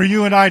for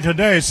you and I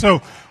today.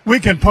 So we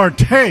can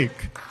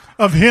partake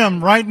of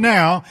him right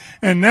now.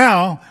 And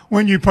now,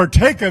 when you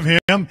partake of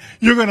him,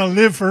 you're going to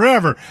live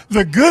forever.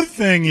 The good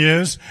thing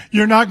is,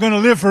 you're not going to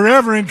live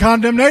forever in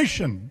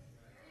condemnation.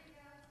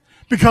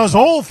 Because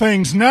all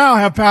things now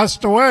have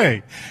passed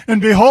away.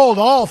 And behold,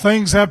 all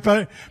things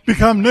have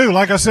become new.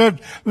 Like I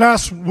said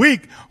last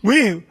week,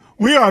 we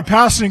are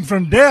passing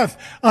from death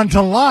unto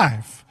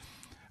life.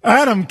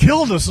 Adam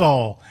killed us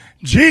all.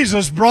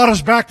 Jesus brought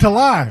us back to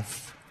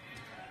life.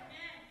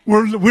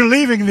 We're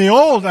leaving the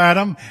old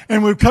Adam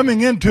and we're coming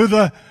into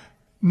the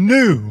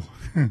new.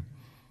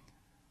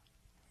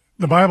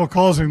 The Bible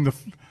calls him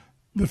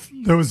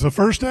there was the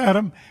first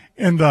Adam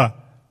and the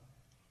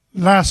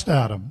last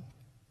Adam.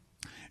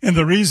 And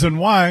the reason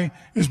why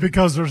is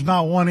because there's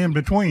not one in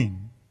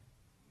between.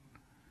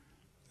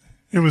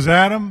 It was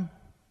Adam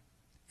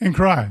and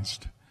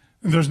Christ.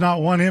 And there's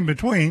not one in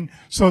between.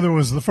 So there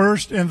was the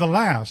first and the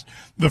last.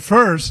 The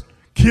first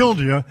killed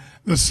you.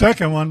 The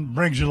second one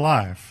brings you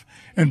life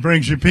and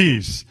brings you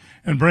peace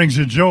and brings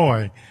you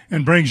joy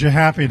and brings you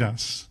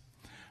happiness.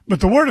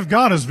 But the Word of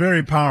God is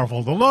very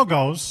powerful. The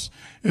Logos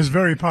is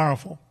very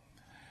powerful.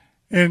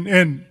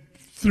 And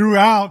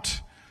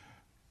throughout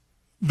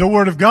the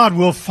Word of God,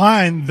 we'll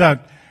find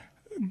that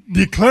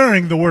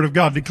declaring the Word of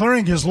God,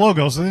 declaring His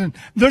Logos. And then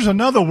there's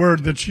another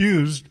word that's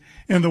used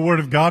in the Word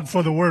of God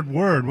for the word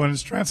word. When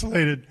it's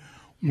translated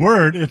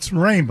word, it's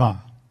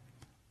Rhema.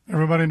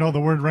 Everybody know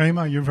the word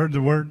Rhema? You've heard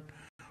the word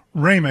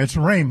Rhema. It's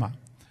Rhema.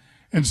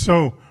 And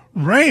so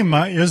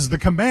Rhema is the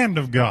command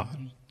of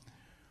God.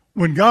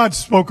 When God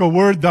spoke a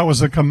word that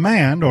was a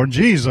command, or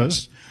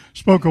Jesus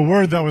spoke a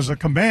word that was a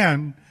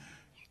command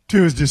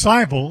to his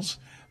disciples,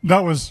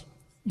 that was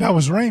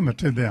Rhema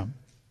to them.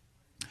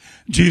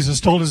 Jesus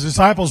told his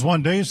disciples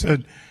one day, he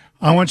said,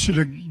 I want you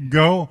to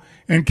go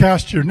and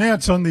cast your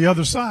nets on the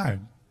other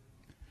side.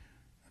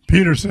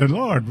 Peter said,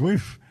 Lord,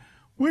 we've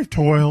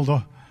toiled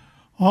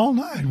all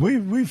night.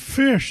 We've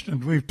fished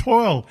and we've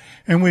toiled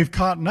and we've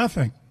caught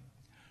nothing.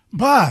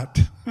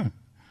 But,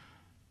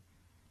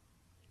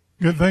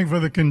 good thing for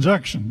the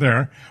conjunction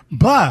there,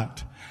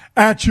 but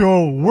at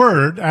your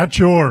word, at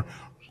your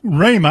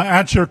Rhema,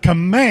 at your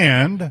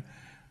command,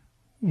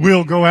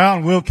 we'll go out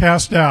and we'll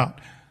cast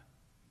out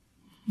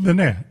the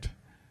net.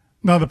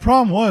 Now the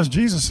problem was,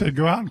 Jesus said,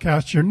 go out and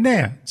cast your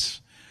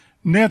nets.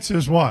 Nets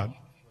is what?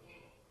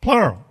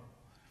 Plural.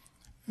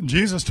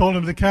 Jesus told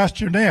him to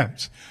cast your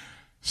nets.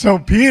 So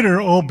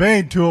Peter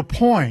obeyed to a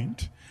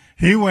point.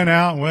 He went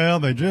out, well,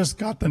 they just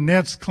got the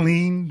nets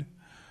cleaned,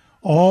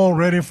 all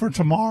ready for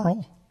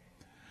tomorrow.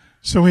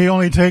 So he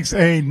only takes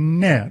a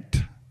net.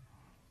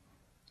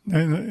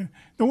 And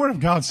the Word of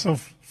God's so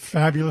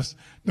fabulous,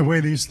 the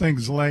way these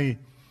things lay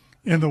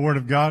in the Word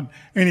of God.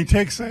 And he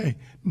takes a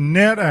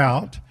net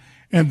out,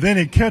 and then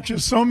he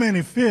catches so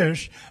many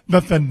fish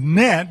that the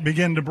net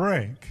began to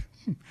break.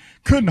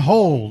 Couldn't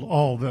hold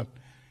all that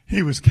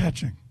he was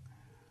catching.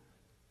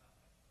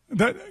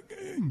 That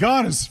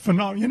God is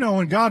phenomenal. You know,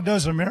 when God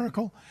does a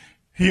miracle,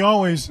 he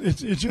always,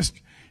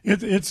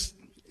 it's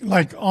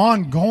like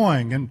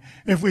ongoing. And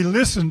if we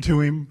listen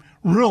to him,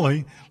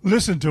 really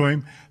listen to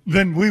him,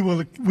 then we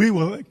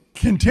will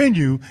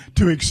continue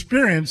to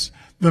experience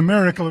the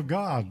miracle of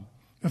God,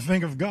 the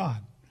thing of God.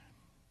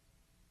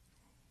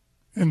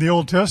 In the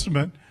Old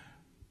Testament,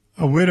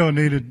 a widow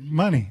needed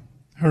money.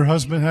 Her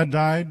husband had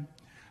died,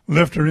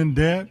 left her in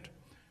debt.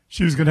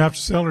 She was going to have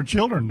to sell her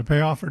children to pay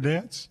off her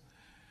debts.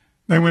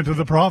 They went to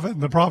the prophet,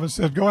 and the prophet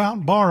said, go out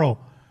and borrow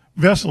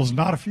vessels,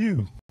 not a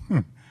few.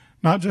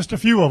 Not just a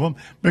few of them,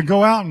 but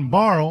go out and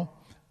borrow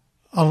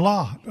a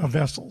lot of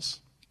vessels.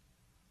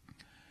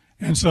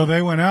 And so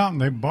they went out and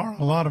they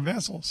borrowed a lot of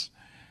vessels.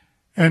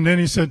 And then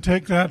he said,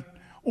 take that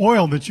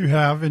oil that you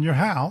have in your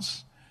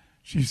house.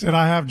 She said,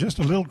 I have just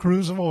a little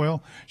cruse of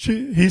oil.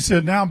 He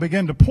said, now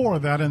begin to pour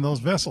that in those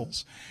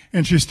vessels.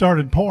 And she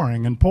started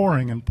pouring and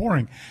pouring and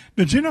pouring.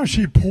 Did you know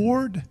she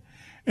poured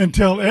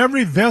until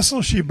every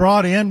vessel she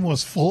brought in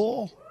was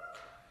full?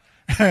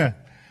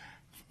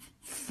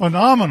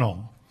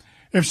 Phenomenal.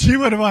 If she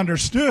would have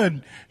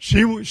understood,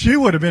 she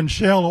would have been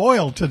Shell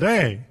Oil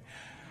today.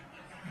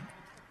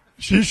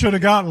 She should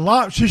have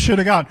got She should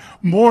have got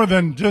more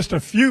than just a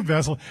few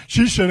vessels.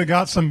 She should have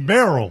got some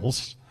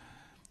barrels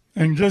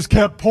and just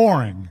kept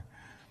pouring.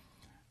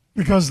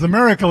 Because the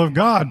miracle of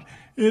God,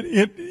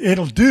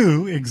 it'll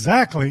do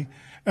exactly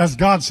as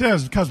God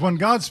says. Because when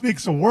God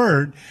speaks a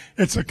word,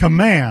 it's a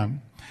command.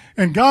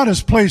 And God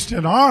has placed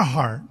in our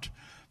heart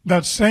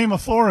that same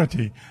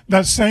authority,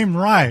 that same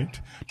right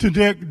to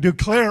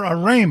declare a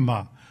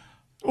rhema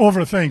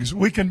over things.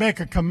 We can make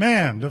a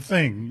command of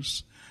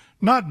things,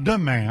 not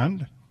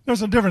demand.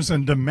 There's a difference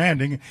in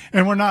demanding,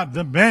 and we're not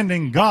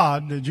demanding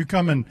God that you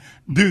come and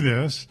do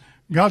this.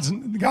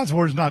 God's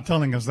word is not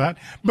telling us that,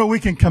 but we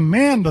can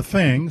command the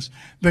things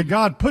that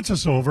God puts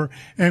us over,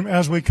 and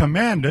as we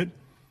command it,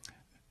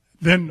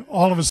 then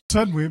all of a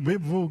sudden we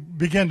will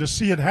begin to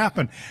see it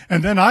happen.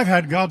 And then I've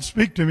had God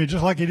speak to me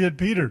just like he did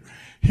Peter.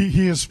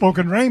 He has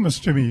spoken rhemas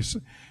to me.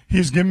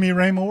 He's given me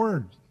rhema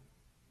word.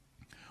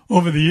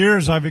 Over the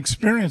years, I've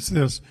experienced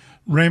this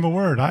rhema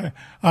word.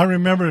 I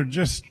remember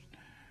just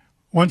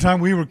one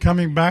time we were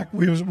coming back.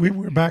 We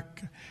were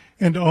back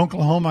into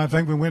Oklahoma. I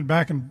think we went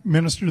back and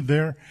ministered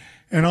there.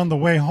 And on the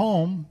way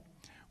home,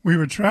 we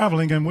were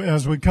traveling, and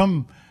as we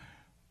come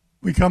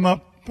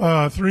up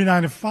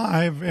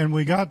 395, and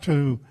we got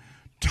to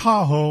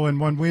Tahoe. And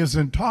when we was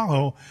in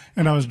Tahoe,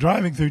 and I was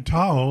driving through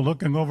Tahoe,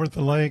 looking over at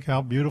the lake,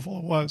 how beautiful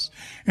it was,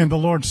 and the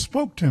Lord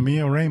spoke to me,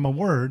 a rhema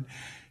word.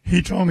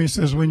 He told me, he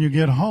says, when you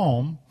get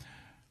home,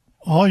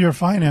 all your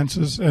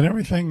finances and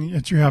everything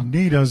that you have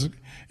need of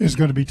is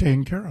going to be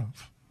taken care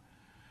of.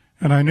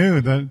 And I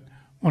knew that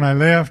when I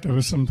left, there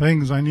was some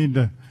things I need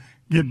to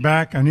get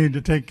back, I needed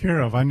to take care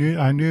of. I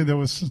knew there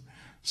was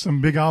some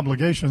big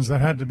obligations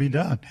that had to be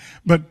done.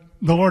 But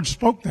the Lord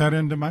spoke that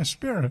into my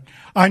spirit.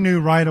 I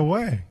knew right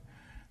away,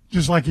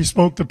 just like he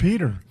spoke to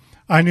Peter.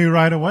 I knew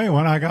right away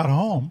when I got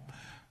home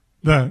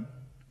that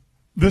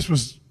this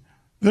was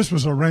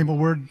a rhema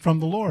word from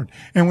the Lord.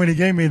 And when he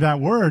gave me that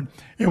word,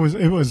 it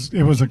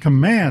was a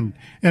command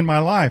in my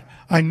life.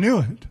 I knew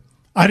it.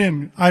 I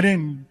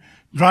didn't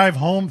drive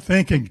home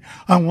thinking,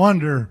 I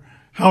wonder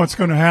how it's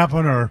going to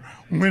happen, or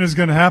when it's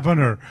going to happen,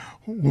 or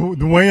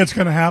the way it's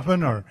going to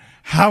happen, or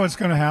how it's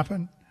going to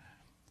happen.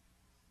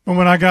 But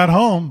when I got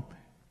home,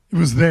 it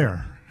was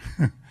there.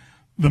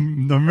 The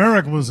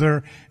miracle was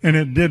there, and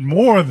it did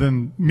more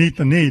than meet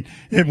the need.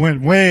 It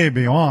went way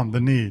beyond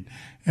the need.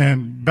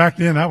 And back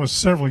then, that was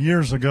several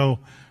years ago,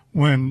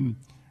 when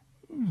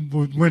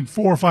 $4,000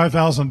 or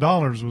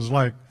 $5,000 was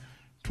like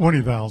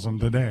 $20,000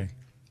 today.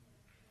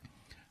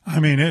 I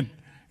mean,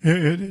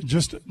 it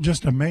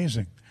just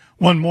amazing.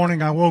 One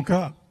morning I woke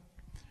up.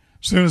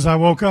 As soon as I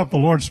woke up, the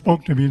Lord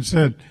spoke to me and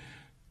said,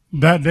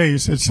 that day, he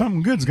said,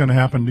 something good's going to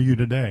happen to you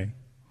today.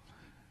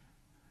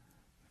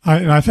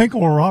 And I think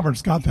Oral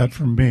Roberts got that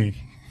from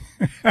me.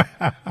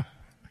 But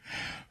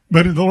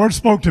the Lord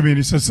spoke to me and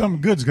he said,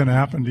 something good's going to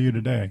happen to you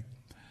today.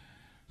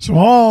 So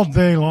all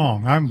day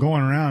long, I'm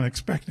going around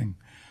expecting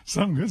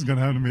something good's going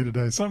to happen to me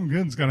today. Something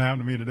good's going to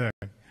happen to me today.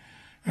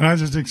 And I was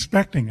just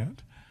expecting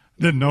it.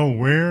 Didn't know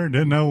where,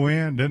 didn't know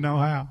when, didn't know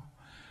how.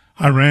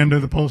 I ran to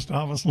the post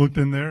office, looked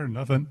in there,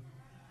 nothing.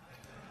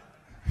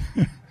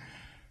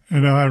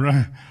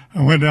 I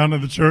went down to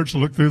the church,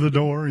 looked through the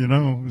door,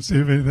 see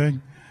if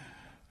anything.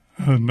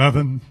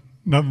 Nothing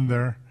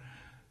there.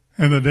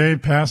 And the day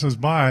passes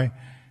by,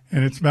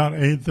 and it's about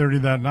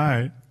 8:30 that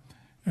night,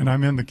 and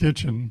I'm in the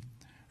kitchen,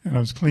 and I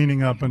was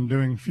cleaning up and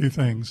doing a few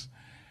things,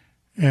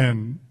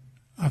 and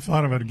I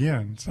thought of it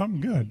again.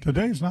 Something good.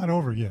 Today's not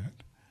over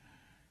yet.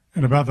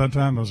 And about that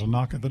time, there was a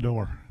knock at the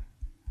door.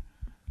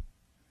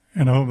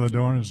 And I opened the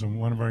door, and there's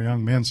one of our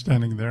young men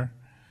standing there.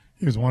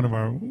 He was one of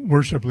our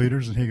worship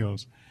leaders, and he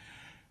goes,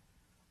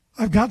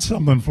 "I've got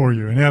something for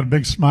you." And he had a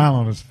big smile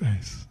on his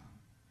face.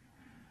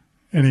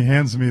 And he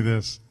hands me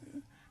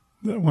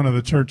one of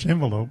the church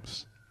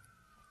envelopes.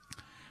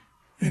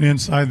 And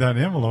inside that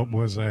envelope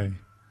was a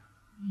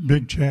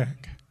big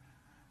check.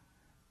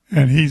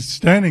 And he's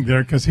standing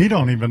there because he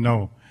don't even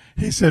know.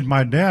 He said,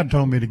 "My dad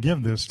told me to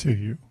give this to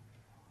you."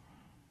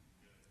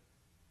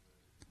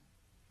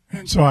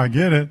 And so I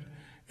get it.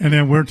 And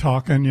then we're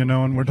talking,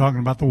 and we're talking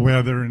about the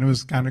weather, and it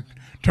was kind of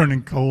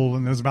turning cold,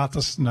 and it was about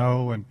to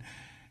snow, and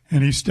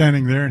he's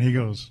standing there, and he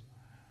goes,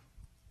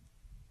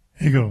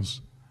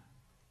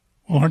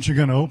 "Well, aren't you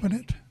going to open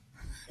it?"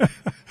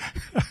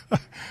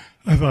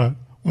 I thought,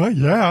 "Well,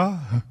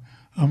 yeah,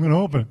 I'm going to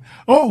open it."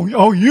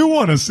 Oh, you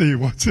want to see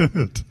what's in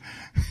it.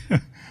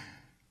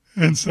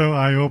 And so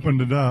I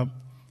opened it up,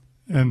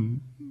 and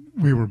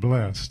we were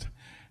blessed.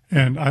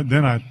 And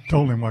then I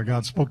told him what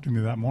God spoke to me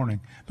that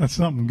morning. That's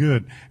something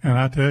good. And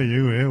I tell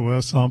you, it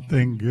was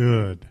something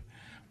good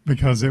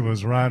because it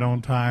was right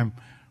on time,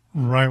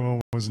 right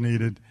what was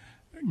needed.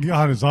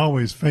 God is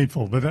always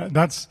faithful, but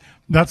that's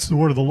the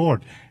word of the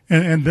Lord.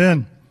 And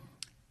then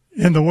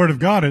in the word of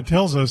God, it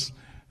tells us,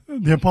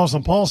 the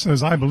Apostle Paul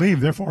says, "I believe,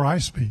 therefore I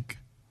speak.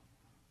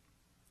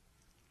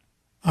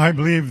 I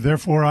believe,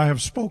 therefore I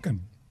have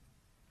spoken."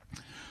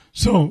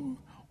 So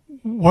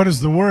what does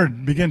the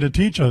word begin to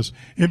teach us?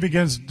 It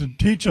begins to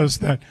teach us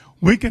that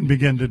we can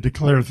begin to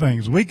declare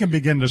things. We can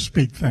begin to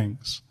speak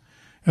things.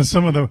 And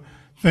some of the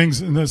things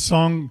in this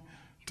song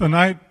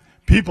tonight,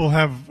 people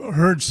have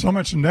heard so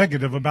much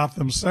negative about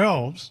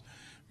themselves.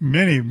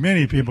 Many,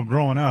 many people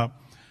growing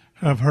up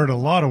have heard a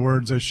lot of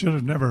words they should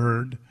have never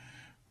heard.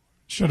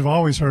 Should have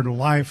always heard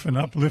life and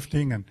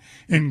uplifting and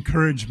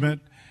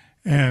encouragement.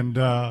 And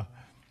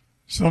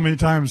so many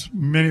times,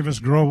 many of us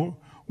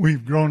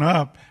we've grown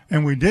up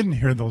and we didn't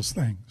hear those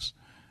things.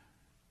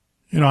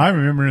 I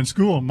remember in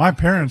school, my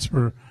parents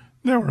were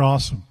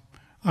awesome.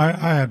 I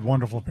had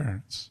wonderful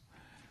parents.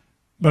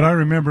 But I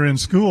remember in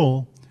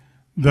school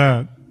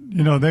that,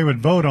 they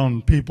would vote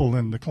on people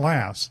in the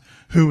class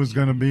who was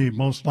going to be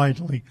most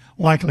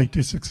likely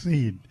to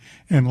succeed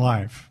in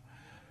life.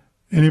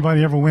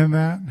 Anybody ever win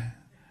that?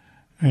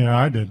 Yeah,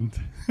 I didn't.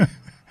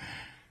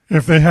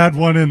 If they had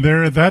one in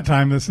there at that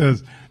time that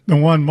says the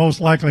one most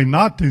likely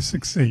not to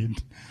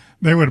succeed,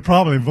 they would have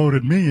probably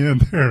voted me in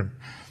there.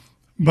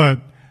 But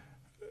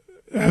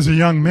as a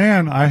young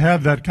man, I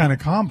had that kind of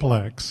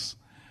complex.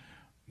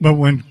 But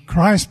when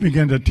Christ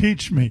began to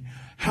teach me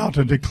how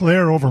to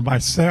declare over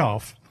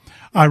myself,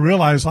 I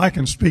realized I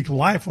can speak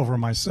life over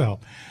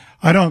myself.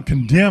 I don't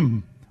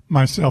condemn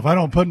myself. I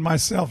don't put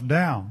myself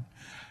down.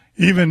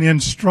 Even in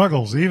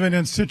struggles, even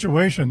in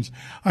situations,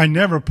 I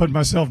never put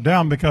myself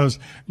down because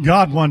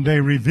God one day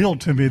revealed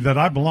to me that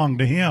I belong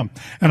to Him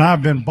and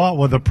I've been bought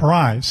with a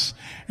price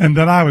and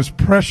that I was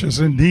precious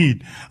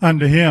indeed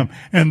unto Him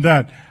and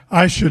that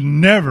I should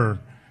never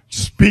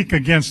speak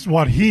against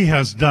what He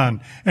has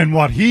done and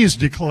what He's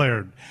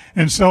declared.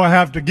 And so I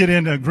have to get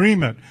in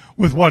agreement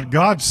with what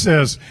God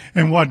says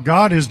and what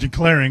God is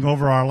declaring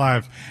over our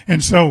life.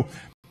 And so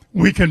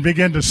we can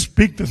begin to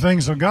speak the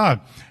things of God.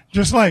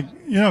 Just like,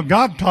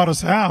 God taught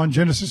us how in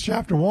Genesis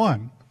chapter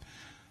 1.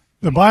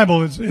 The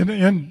Bible is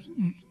in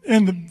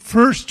the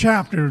first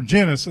chapter of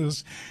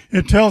Genesis,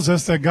 it tells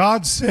us that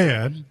God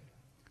said,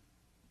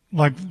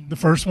 like the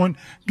first one,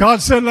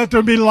 God said, "Let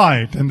there be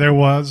light," and there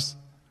was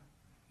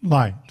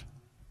light.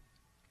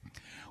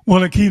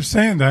 Well, it keeps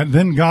saying that.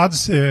 Then God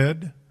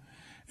said,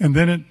 and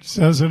then it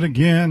says it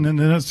again, and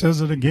then it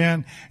says it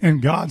again,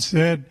 and God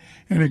said,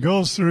 and it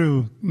goes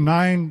through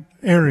 9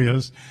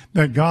 areas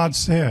that God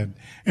said.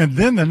 And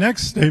then the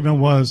next statement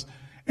was,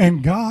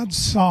 and God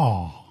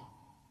saw.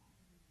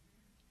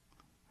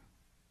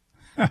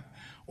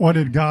 What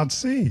did God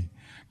see?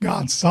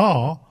 God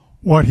saw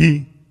what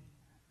He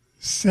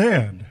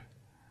said.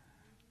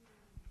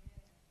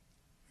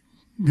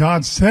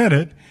 God said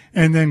it,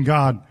 and then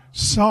God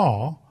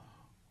saw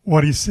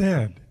what He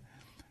said.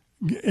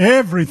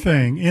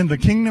 Everything in the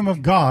kingdom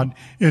of God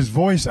is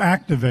voice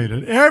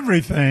activated.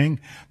 Everything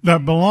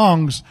that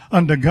belongs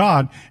unto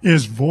God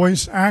is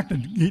voice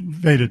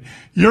activated.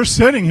 You're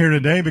sitting here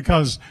today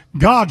because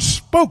God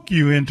spoke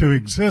you into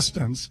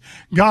existence.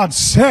 God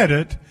said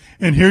it,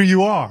 and here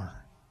you are.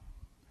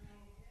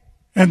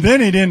 And then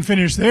He didn't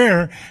finish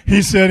there.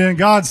 He said, and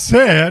God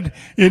said,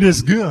 it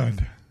is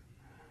good.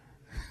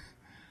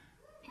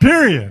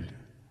 Period.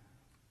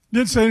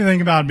 Didn't say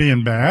anything about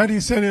being bad. He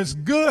said it's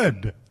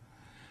good.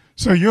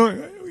 So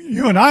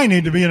you and I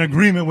need to be in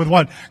agreement with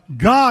what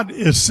God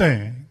is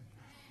saying.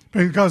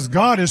 Because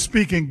God is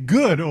speaking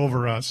good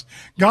over us.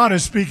 God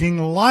is speaking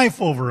life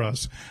over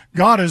us.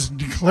 God is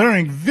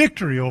declaring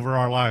victory over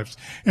our lives.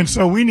 And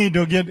so we need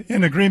to get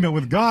in agreement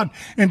with God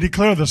and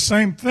declare the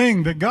same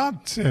thing that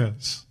God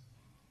says.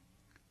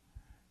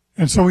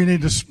 And so we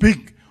need to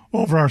speak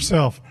over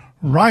ourselves.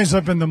 Rise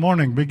up in the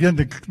morning, begin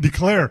to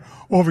declare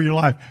over your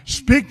life.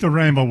 Speak the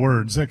rhema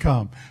words that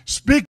come.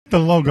 Speak the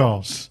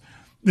logos,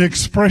 the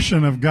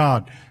expression of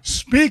God.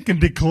 Speak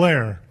and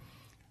declare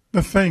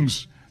the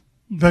things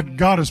that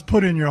God has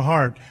put in your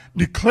heart.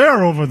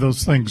 Declare over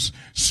those things.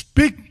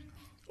 Speak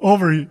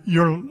over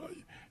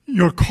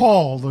your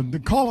call, the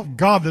call of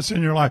God that's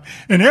in your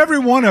life. And every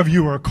one of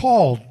you are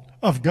called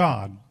of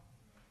God.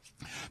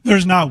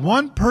 There's not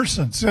one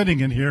person sitting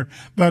in here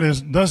that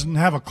doesn't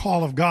have a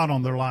call of God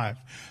on their life.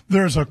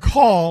 There's a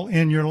call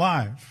in your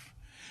life.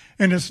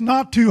 And it's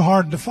not too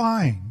hard to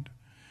find.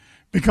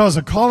 Because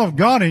the call of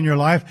God in your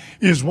life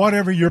is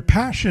whatever your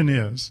passion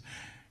is.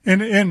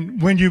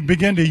 And when you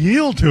begin to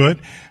yield to it,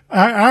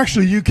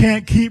 actually you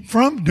can't keep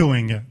from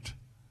doing it.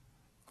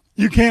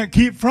 You can't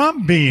keep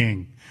from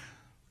being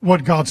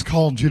what God's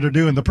called you to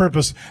do and the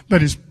purpose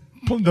that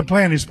the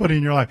plan He's put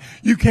in your life.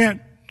 You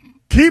can't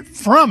keep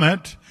from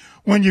it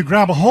when you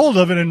grab a hold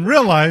of it and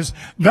realize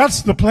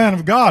that's the plan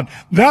of God.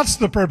 That's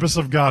the purpose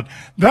of God.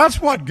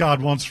 That's what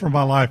God wants for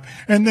my life.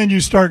 And then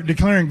you start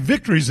declaring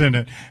victories in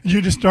it.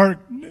 You just start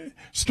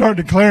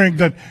declaring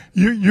that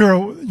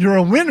you're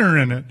a winner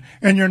in it.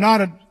 And you're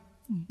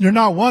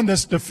not one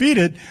that's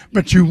defeated,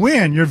 but you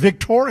win. You're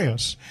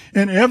victorious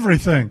in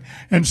everything.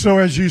 And so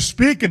as you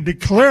speak and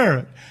declare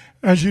it,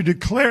 as you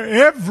declare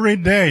every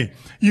day,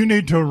 you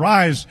need to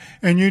arise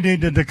and you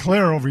need to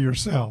declare over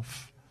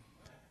yourself.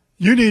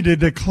 You need to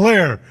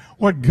declare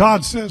what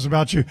God says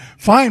about you.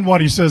 Find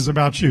what He says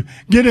about you.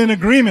 Get in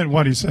agreement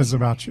what He says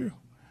about you.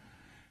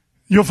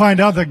 You'll find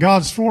out that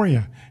God's for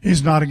you.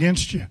 He's not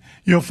against you.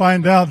 You'll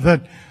find out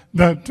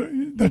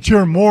that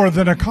you're more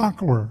than a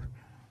conqueror.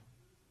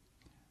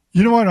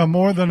 You know what a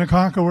more than a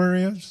conqueror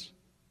is?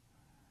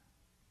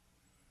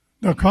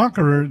 A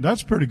conqueror,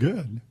 that's pretty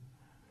good.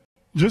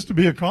 Just to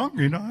be a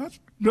conqueror,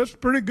 that's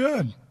pretty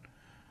good.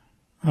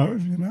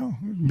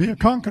 Be a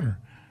conqueror.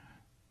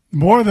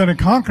 More than a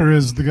conqueror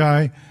is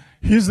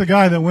he's the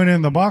guy that went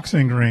in the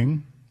boxing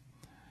ring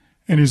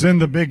and he's in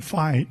the big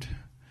fight,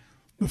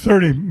 the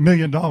 $30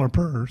 million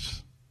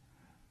purse,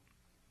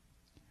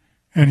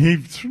 and he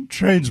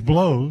trades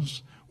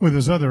blows with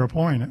his other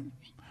opponent,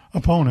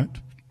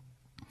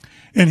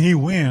 and he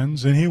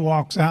wins and he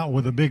walks out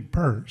with a big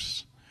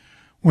purse.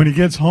 When he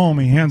gets home,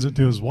 he hands it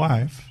to his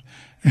wife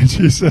and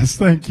she says,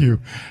 "Thank you.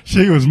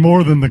 She was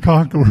more than the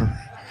conqueror."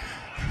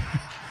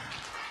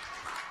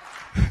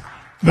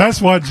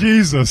 That's what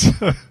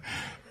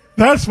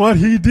that's what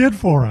He did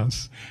for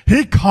us.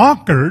 He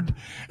conquered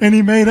and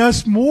He made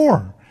us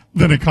more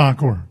than a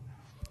conqueror.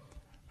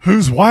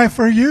 Whose wife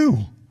are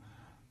you?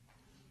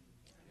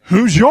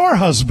 Who's your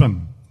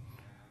husband?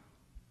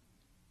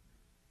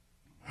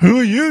 Who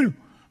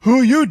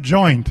are you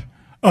joined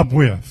up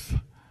with?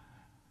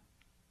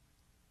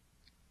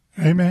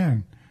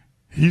 Amen.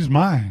 He's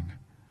mine.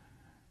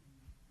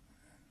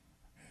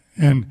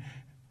 And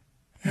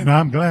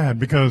I'm glad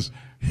because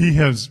He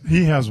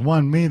has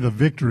won me the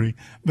victory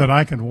that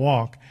I can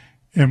walk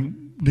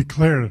and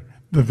declare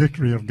the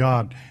victory of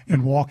God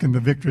and walk in the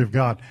victory of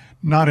God,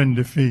 not in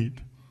defeat.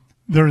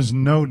 There is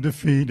no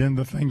defeat in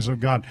the things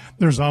of God.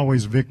 There's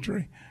always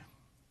victory.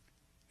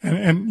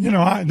 And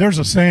there's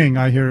a saying,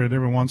 I hear it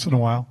every once in a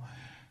while.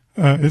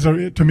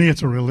 To me,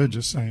 it's a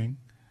religious saying.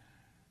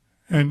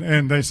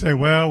 And they say,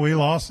 well, we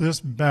lost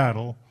this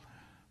battle,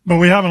 but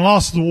we haven't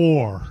lost the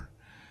war.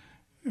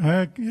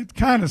 It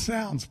kind of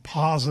sounds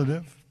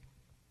positive.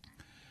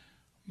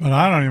 But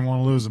I don't even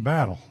want to lose a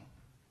battle.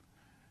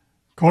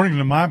 According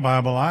to my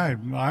Bible,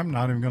 I'm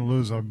not even going to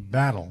lose a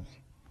battle.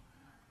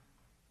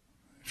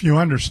 If you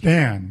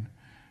understand,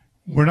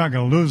 we're not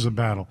going to lose a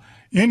battle.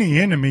 Any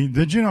enemy,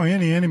 did you know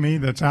any enemy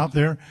that's out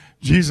there,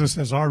 Jesus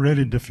has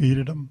already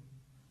defeated them?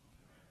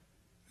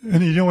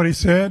 And you know what He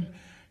said?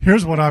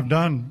 Here's what I've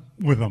done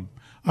with them.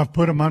 I've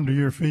put them under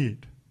your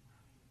feet.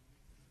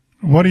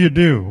 What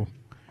do?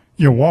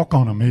 You walk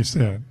on them, He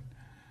said.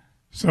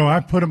 So I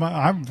put them.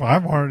 I've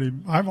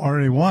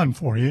already won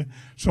for you.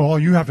 So all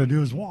you have to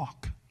do is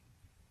walk.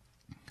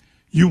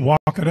 You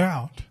walk it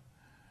out.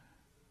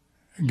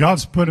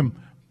 God's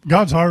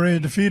already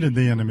defeated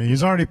the enemy.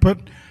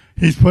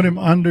 He's put him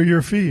under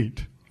your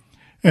feet.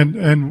 And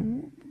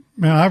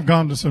man, I've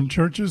gone to some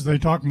churches. They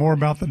talk more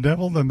about the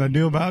devil than they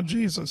do about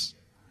Jesus.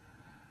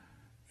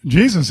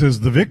 Jesus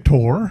is the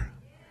victor.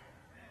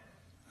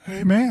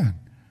 Amen.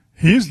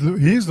 He's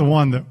the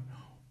one that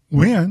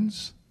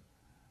wins.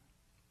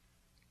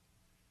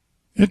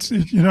 It's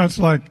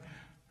like,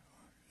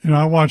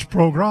 I watch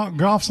pro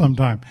golf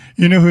sometime.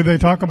 You know who they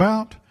talk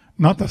about?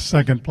 Not the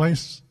second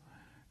place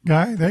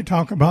guy. They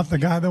talk about the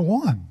guy that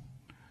won.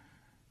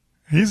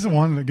 He's the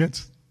one that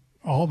gets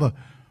all the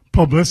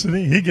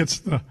publicity. He gets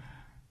the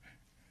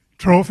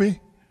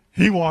trophy.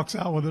 He walks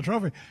out with the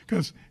trophy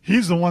because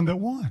he's the one that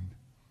won.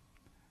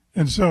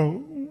 And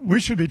so we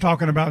should be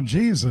talking about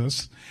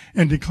Jesus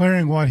and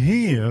declaring what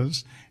He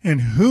is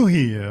and who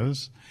He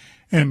is,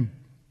 and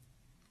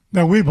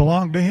that we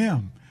belong to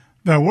Him,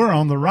 that we're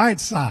on the right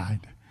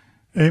side.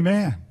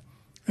 Amen.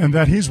 And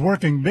that He's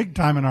working big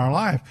time in our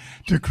life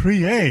to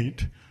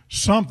create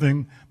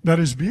something that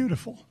is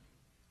beautiful.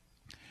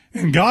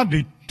 And God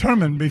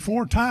determined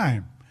before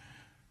time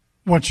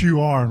what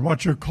you are and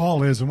what your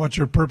call is and what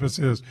your purpose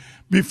is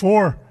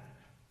before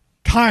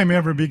time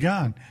ever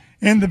begun.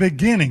 In the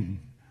beginning,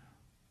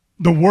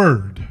 the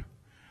word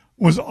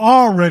was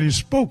already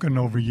spoken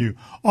over you,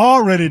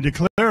 already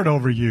declared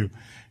over you.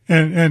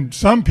 And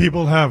some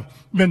people have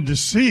been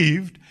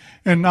deceived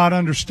and not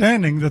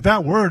understanding that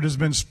that word has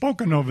been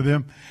spoken over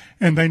them,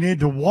 and they need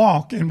to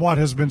walk in what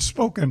has been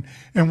spoken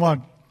and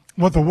what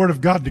the Word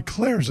of God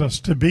declares us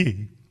to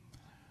be.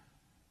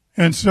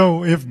 And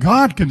so if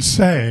God can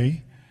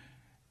say,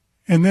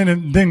 and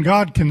then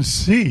God can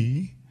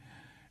see,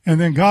 and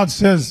then God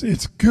says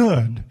it's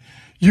good,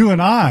 you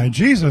and I,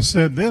 Jesus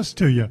said this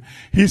to you.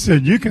 He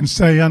said, you can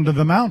say unto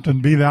the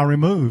mountain, be thou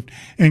removed,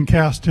 and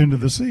cast into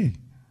the sea.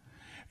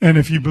 And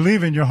if you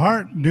believe in your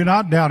heart, do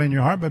not doubt in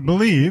your heart, but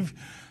believe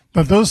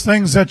that those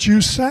things that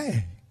you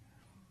say,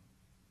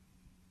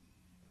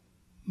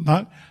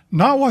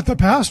 not what the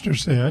pastor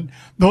said,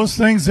 those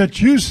things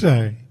that you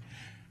say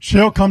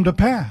shall come to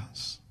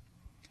pass.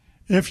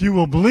 If you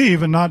will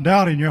believe and not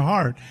doubt in your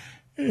heart,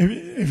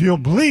 if you'll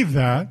believe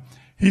that,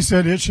 he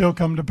said it shall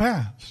come to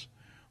pass.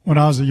 When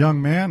I was a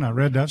young man, I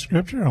read that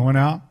scripture. I went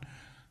out,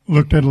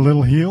 looked at a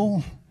little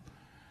hill,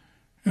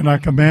 and I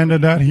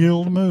commanded that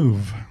hill to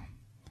move.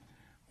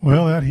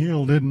 Well, that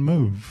hill didn't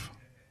move.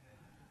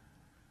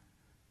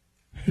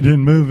 It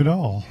didn't move at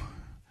all.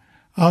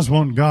 I was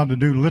wanting God to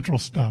do literal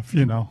stuff,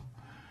 you know.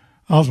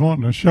 I was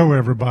wanting to show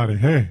everybody,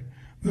 hey,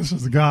 this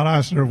is the God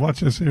I serve.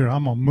 Watch this here.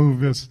 I'm gonna move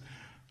this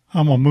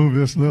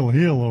little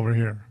hill over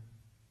here.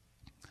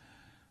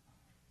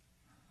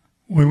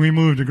 When we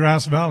moved to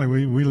Grass Valley,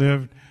 we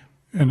lived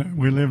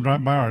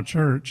right by our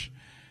church,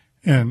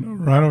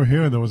 and right over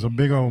here there was a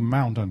big old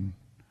mountain.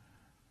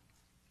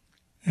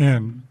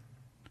 And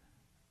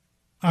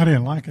I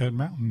didn't like that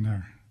mountain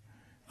there.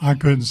 I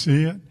couldn't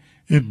see it.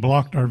 It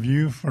blocked our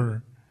view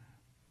for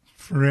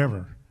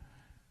forever.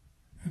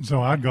 And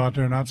so I'd go out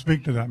there and I'd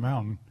speak to that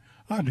mountain.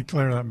 I'd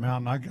declare that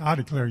mountain, I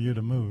declare you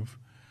to move.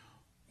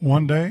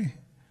 One day,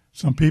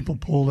 some people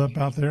pulled up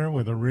out there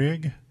with a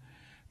rig.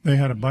 They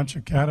had a bunch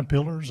of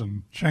caterpillars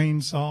and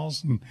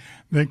chainsaws, and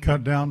they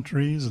cut down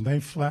trees and they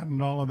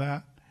flattened all of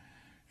that,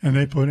 and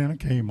they put in a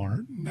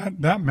Kmart.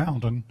 That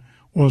mountain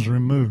was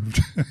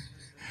removed.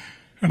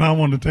 And I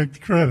wanted to take the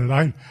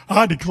credit.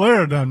 I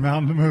declared that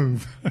mountain to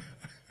move.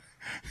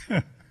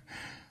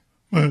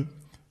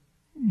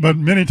 But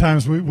many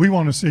times we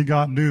want to see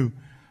God do,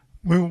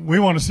 we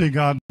want to see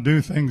God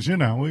do things, you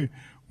know.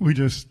 We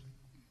just,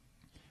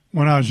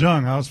 when I was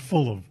young, I was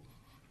full of,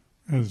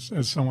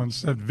 as someone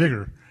said,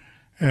 vigor.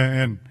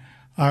 And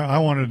I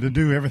wanted to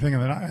do everything.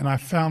 And I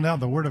found out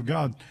the Word of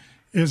God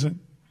isn't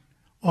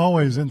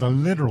always in the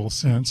literal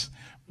sense,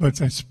 but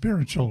it's a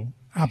spiritual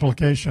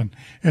application.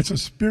 It's a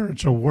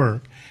spiritual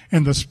work.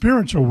 And the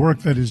spiritual work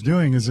that He's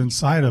doing is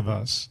inside of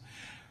us,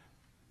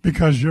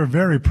 because you're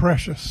very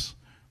precious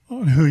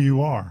on who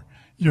you are.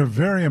 You're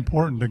very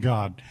important to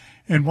God.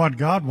 And what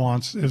God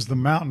wants is the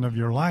mountain of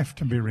your life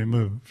to be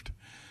removed.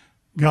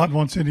 God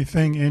wants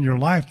anything in your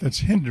life that's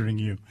hindering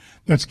you,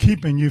 that's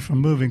keeping you from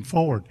moving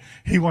forward.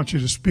 He wants you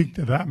to speak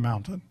to that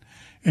mountain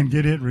and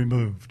get it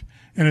removed.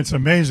 And it's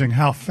amazing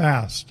how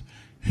fast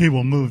He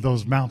will move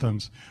those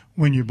mountains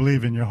when you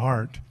believe in your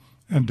heart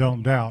and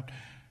don't doubt.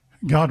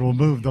 God will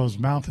move those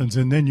mountains,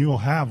 and then you will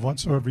have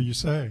whatsoever you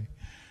say.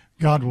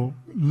 God will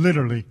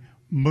literally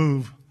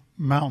move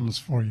mountains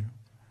for you.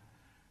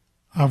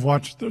 I've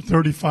watched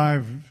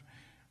 35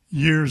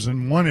 years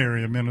in one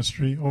area of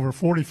ministry, over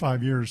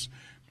 45 years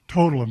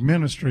total of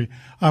ministry.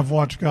 I've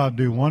watched God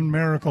do one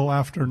miracle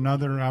after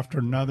another, after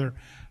another,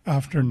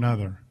 after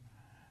another.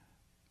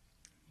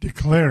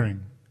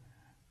 Declaring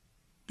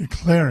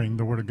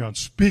the Word of God,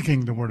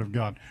 speaking the Word of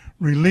God,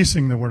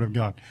 releasing the Word of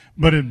God.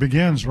 But it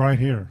begins right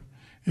here.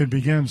 It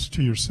begins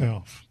to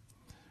yourself.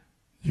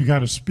 You got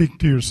to speak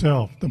to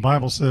yourself. The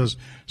Bible says,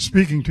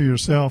 speaking to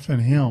yourself in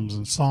hymns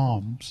and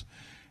psalms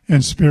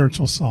and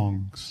spiritual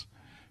songs,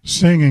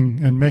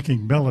 singing and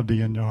making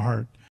melody in your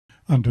heart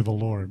unto the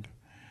Lord.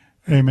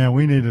 Amen.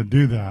 We need to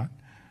do that.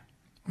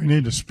 We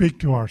need to speak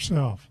to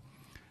ourselves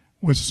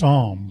with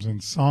psalms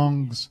and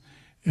songs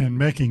and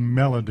making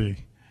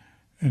melody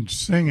and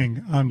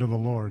singing unto the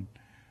Lord.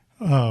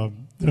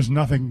 There's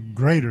nothing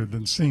greater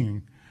than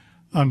singing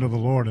unto the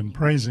Lord and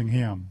praising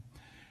Him.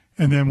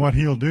 And then what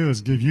He'll do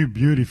is give you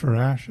beauty for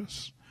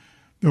ashes,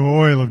 the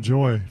oil of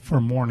joy for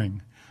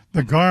mourning,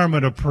 the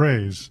garment of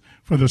praise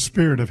for the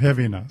spirit of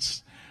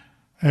heaviness.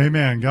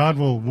 Amen. God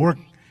will work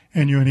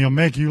in you, and He'll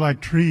make you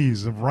like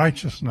trees of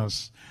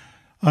righteousness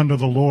unto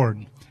the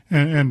Lord.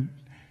 And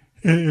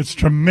it's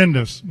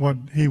tremendous what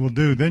He will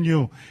do. Then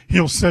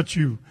He'll set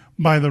you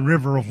by the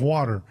river of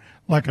water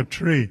like a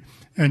tree,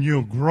 and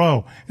you'll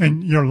grow,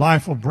 and your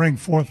life will bring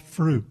forth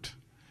fruit.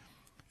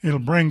 It'll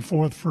bring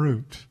forth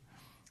fruit,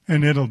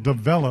 and it'll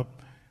develop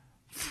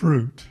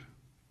fruit.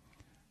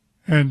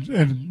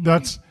 And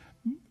that's,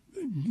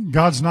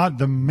 God's not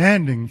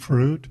demanding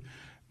fruit.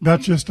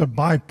 That's just a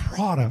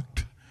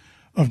byproduct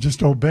of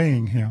just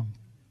obeying Him.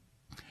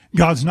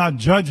 God's not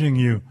judging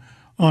you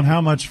on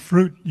how much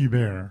fruit you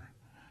bear.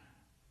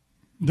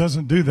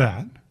 Doesn't do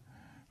that.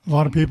 A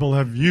lot of people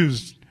have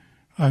used,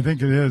 I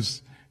think it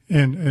is,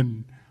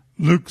 in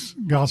Luke's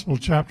Gospel,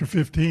 chapter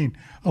 15,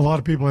 a lot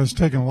of people has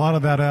taken a lot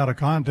of that out of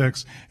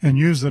context and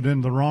used it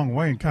in the wrong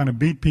way and kind of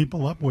beat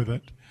people up with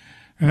it.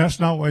 And that's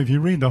not why, if you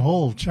read the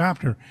whole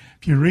chapter,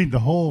 if you read the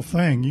whole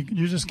thing,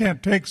 you just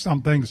can't take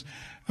some things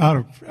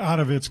out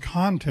of its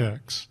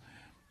context.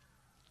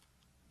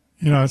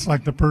 You know, it's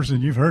like the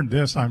person, you've heard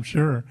this, I'm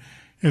sure.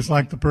 It's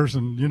like the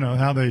person, you know,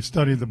 how they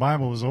studied the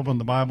Bible was open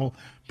the Bible,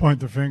 point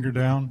their finger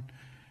down,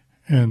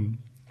 and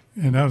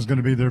that was going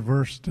to be their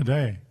verse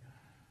today.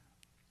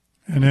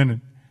 And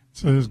then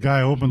so this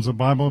guy opens the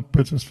Bible,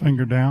 puts his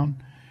finger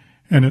down,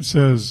 and it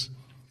says,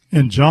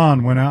 and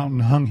John went out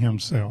and hung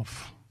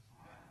himself.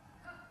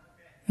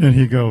 And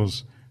he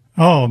goes,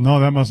 oh, no,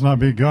 that must not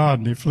be God.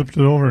 And he flipped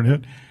it over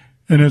and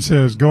it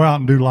says, go out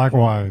and do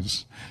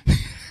likewise.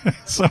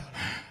 So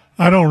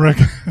I don't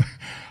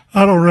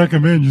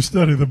recommend you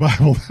study the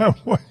Bible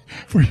that way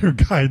for your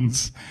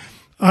guidance.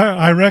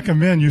 I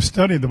recommend you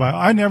study the Bible.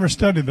 I never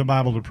studied the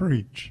Bible to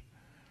preach.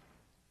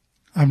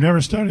 I've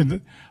never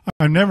studied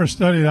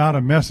out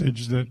a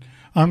message that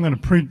I'm going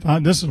to preach.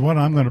 This is what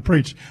I'm going to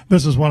preach.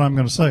 This is what I'm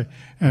going to say,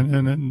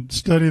 and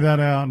study that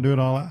out and do it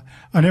all out.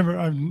 I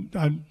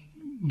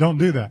don't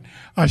do that.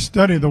 I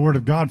study the Word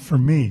of God for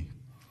me.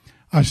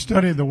 I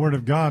study the Word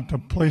of God to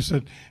place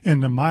it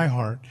into my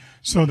heart,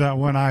 so that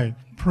when I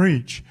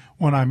preach,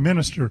 when I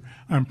minister,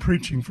 I'm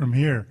preaching from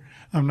here.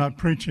 I'm not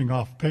preaching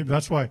off paper.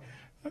 That's why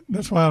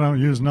I don't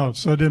use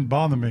notes. So it didn't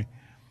bother me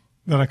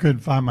that I couldn't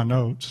find my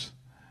notes.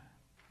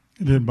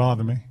 It didn't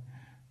bother me,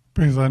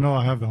 because I know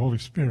I have the Holy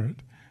Spirit,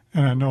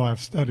 and I know I've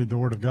studied the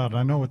Word of God.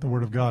 I know what the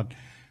Word of God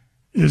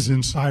is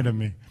inside of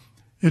me.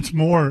 It's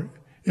more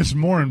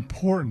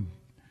important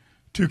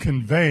to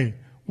convey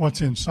what's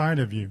inside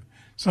of you.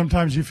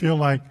 Sometimes you feel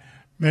like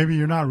maybe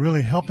you're not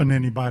really helping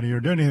anybody or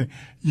doing anything.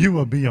 You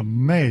will be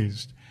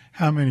amazed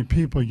how many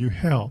people you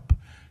help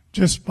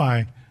just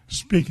by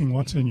speaking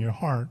what's in your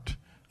heart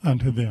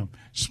unto them,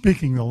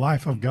 speaking the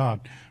life of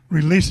God,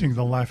 releasing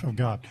the life of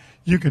God.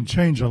 You can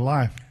change a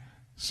life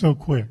so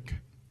quick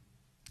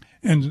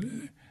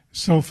and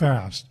so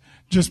fast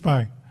just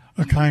by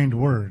a kind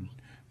word,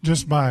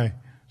 just by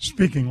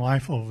speaking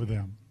life over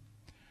them.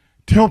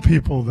 Tell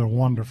people they're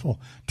wonderful.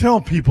 Tell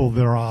people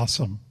they're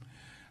awesome.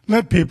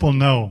 Let people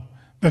know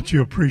that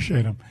you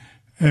appreciate them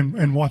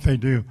and what they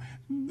do.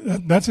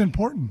 That's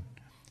important.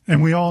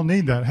 And we all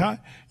need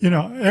that.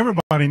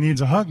 Everybody needs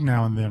a hug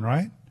now and then,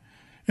 right?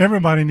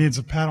 Everybody needs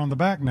a pat on the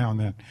back now and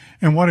then.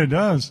 And what it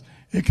does,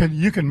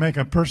 you can make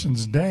a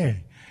person's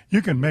day.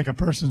 You can make a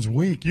person's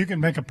week. You can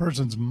make a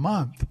person's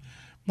month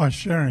by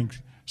sharing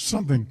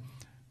something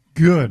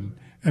good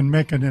and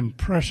make an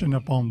impression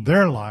upon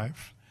their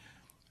life.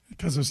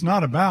 Because it's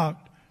not about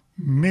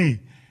me.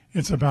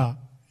 It's about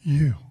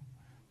you.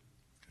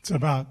 It's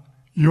about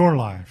your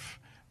life.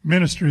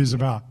 Ministry is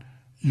about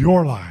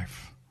your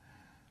life.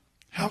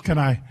 How can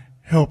I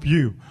help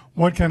you?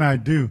 What can I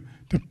do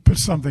to put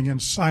something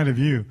inside of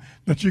you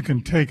that you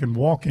can take and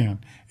walk in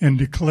and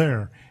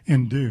declare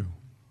and do?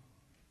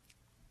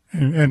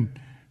 And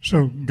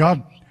so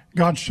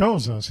God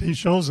shows us. He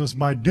shows us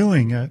by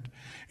doing it.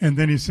 And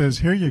then he says,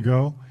 here you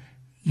go.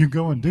 You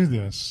go and do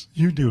this.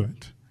 You do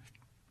it.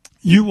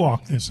 You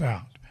walk this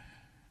out.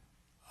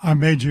 I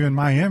made you in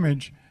my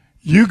image.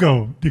 You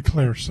go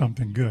declare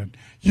something good.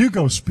 You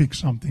go speak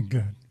something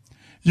good.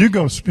 You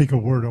go speak a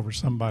word over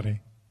somebody.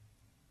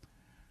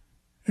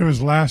 It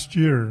was last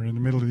year, in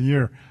the middle of the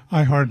year,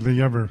 I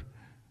hardly ever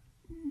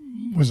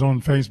was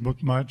on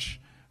Facebook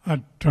much.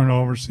 I'd turn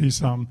over, see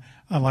something.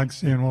 I like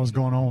seeing what was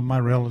going on with my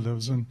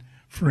relatives and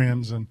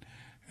friends. And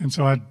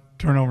so I'd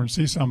turn over and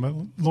see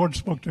something. But the Lord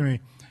spoke to me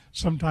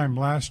sometime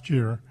last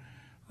year,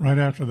 right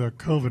after the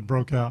COVID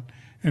broke out.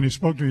 And he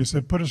spoke to me. He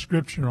said, put a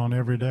scripture on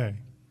every day.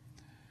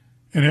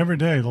 And every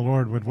day the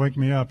Lord would wake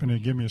me up and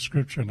he'd give me a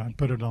scripture and I'd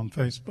put it on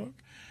Facebook.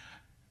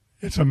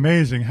 It's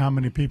amazing how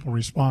many people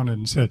responded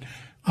and said,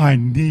 I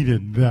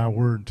needed that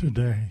word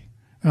today.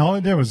 And all I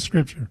did was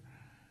scripture.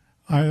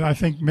 I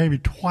think maybe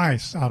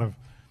twice out of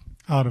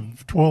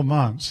 12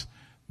 months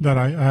that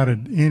I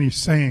added any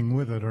saying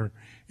with it, or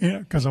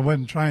because I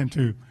wasn't trying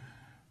to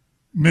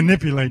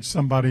manipulate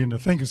somebody into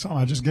thinking something.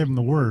 I just gave them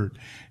the word.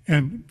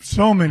 And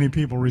so many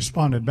people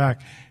responded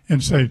back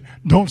and said,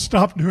 don't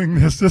stop doing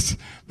this.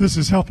 This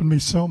is helping me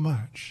so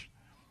much.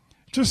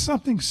 Just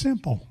something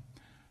simple.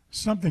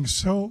 Something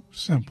so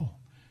simple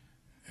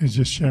is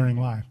just sharing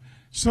life.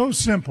 So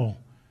simple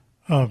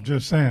of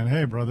just saying,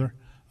 hey, brother,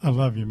 I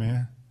love you,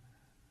 man.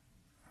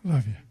 I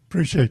love you.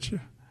 Appreciate you.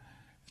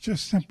 It's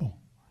just simple.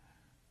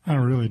 I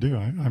really do.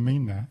 I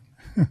mean that.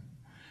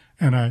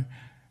 And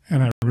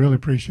I really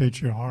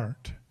appreciate your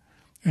heart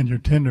and your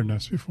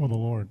tenderness before the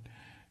Lord.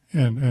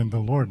 And the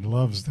Lord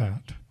loves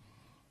that.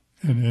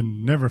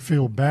 And never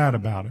feel bad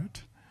about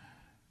it.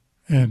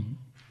 And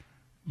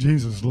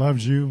Jesus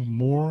loves you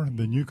more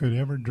than you could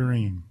ever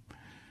dream.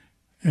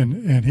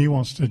 And he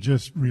wants to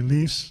just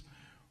release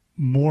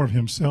more of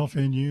himself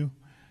in you.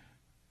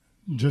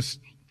 Just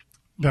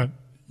that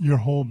your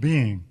whole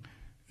being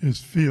is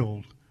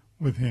filled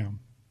with him.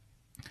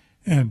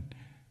 And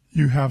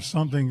you have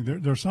something,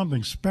 there's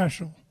something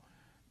special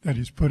that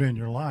he's put in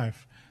your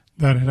life,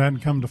 that it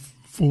hadn't come to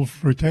full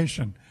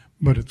fruition,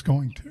 but it's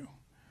going to.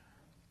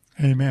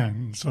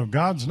 Amen. So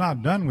God's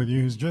not done with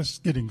you. He's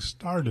just getting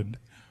started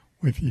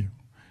with you.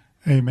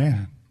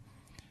 Amen.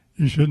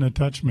 You shouldn't have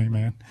touched me,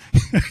 man.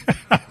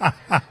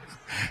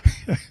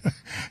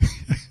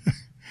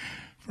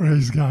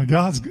 Praise God.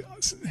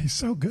 He's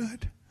so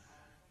good.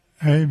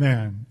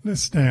 Amen.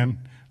 Let's stand.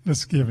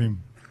 Let's give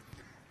him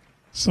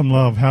some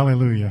love.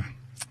 Hallelujah.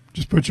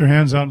 Just put your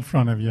hands out in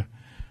front of you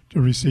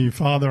to receive.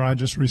 Father, I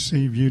just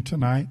receive you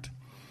tonight.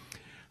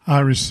 I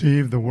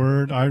receive the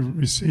word. I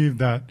receive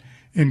that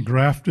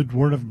engrafted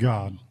word of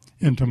God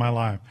into my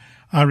life.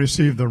 I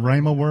receive the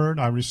Rhema word.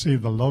 I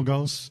receive the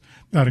Logos,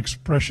 that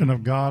expression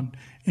of God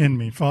in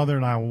me. Father,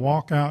 and I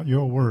walk out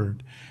your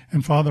word.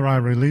 And Father, I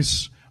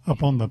release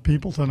upon the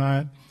people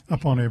tonight,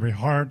 upon every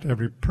heart,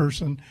 every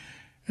person,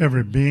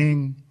 every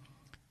being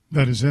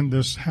that is in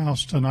this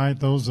house tonight,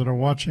 those that are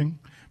watching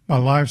by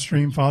live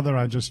stream. Father,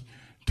 I just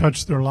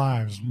touch their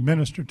lives,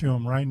 minister to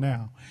them right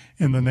now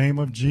in the name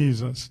of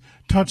Jesus.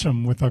 Touch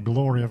them with the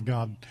glory of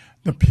God,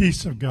 the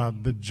peace of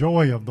God, the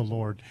joy of the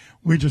Lord.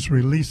 We just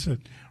release it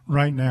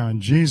right now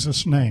in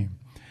Jesus' name.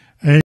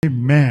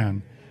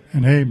 Amen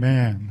and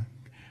amen.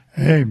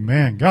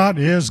 Amen. God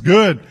is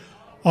good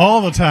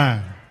all the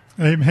time.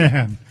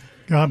 Amen.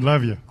 God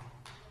love you.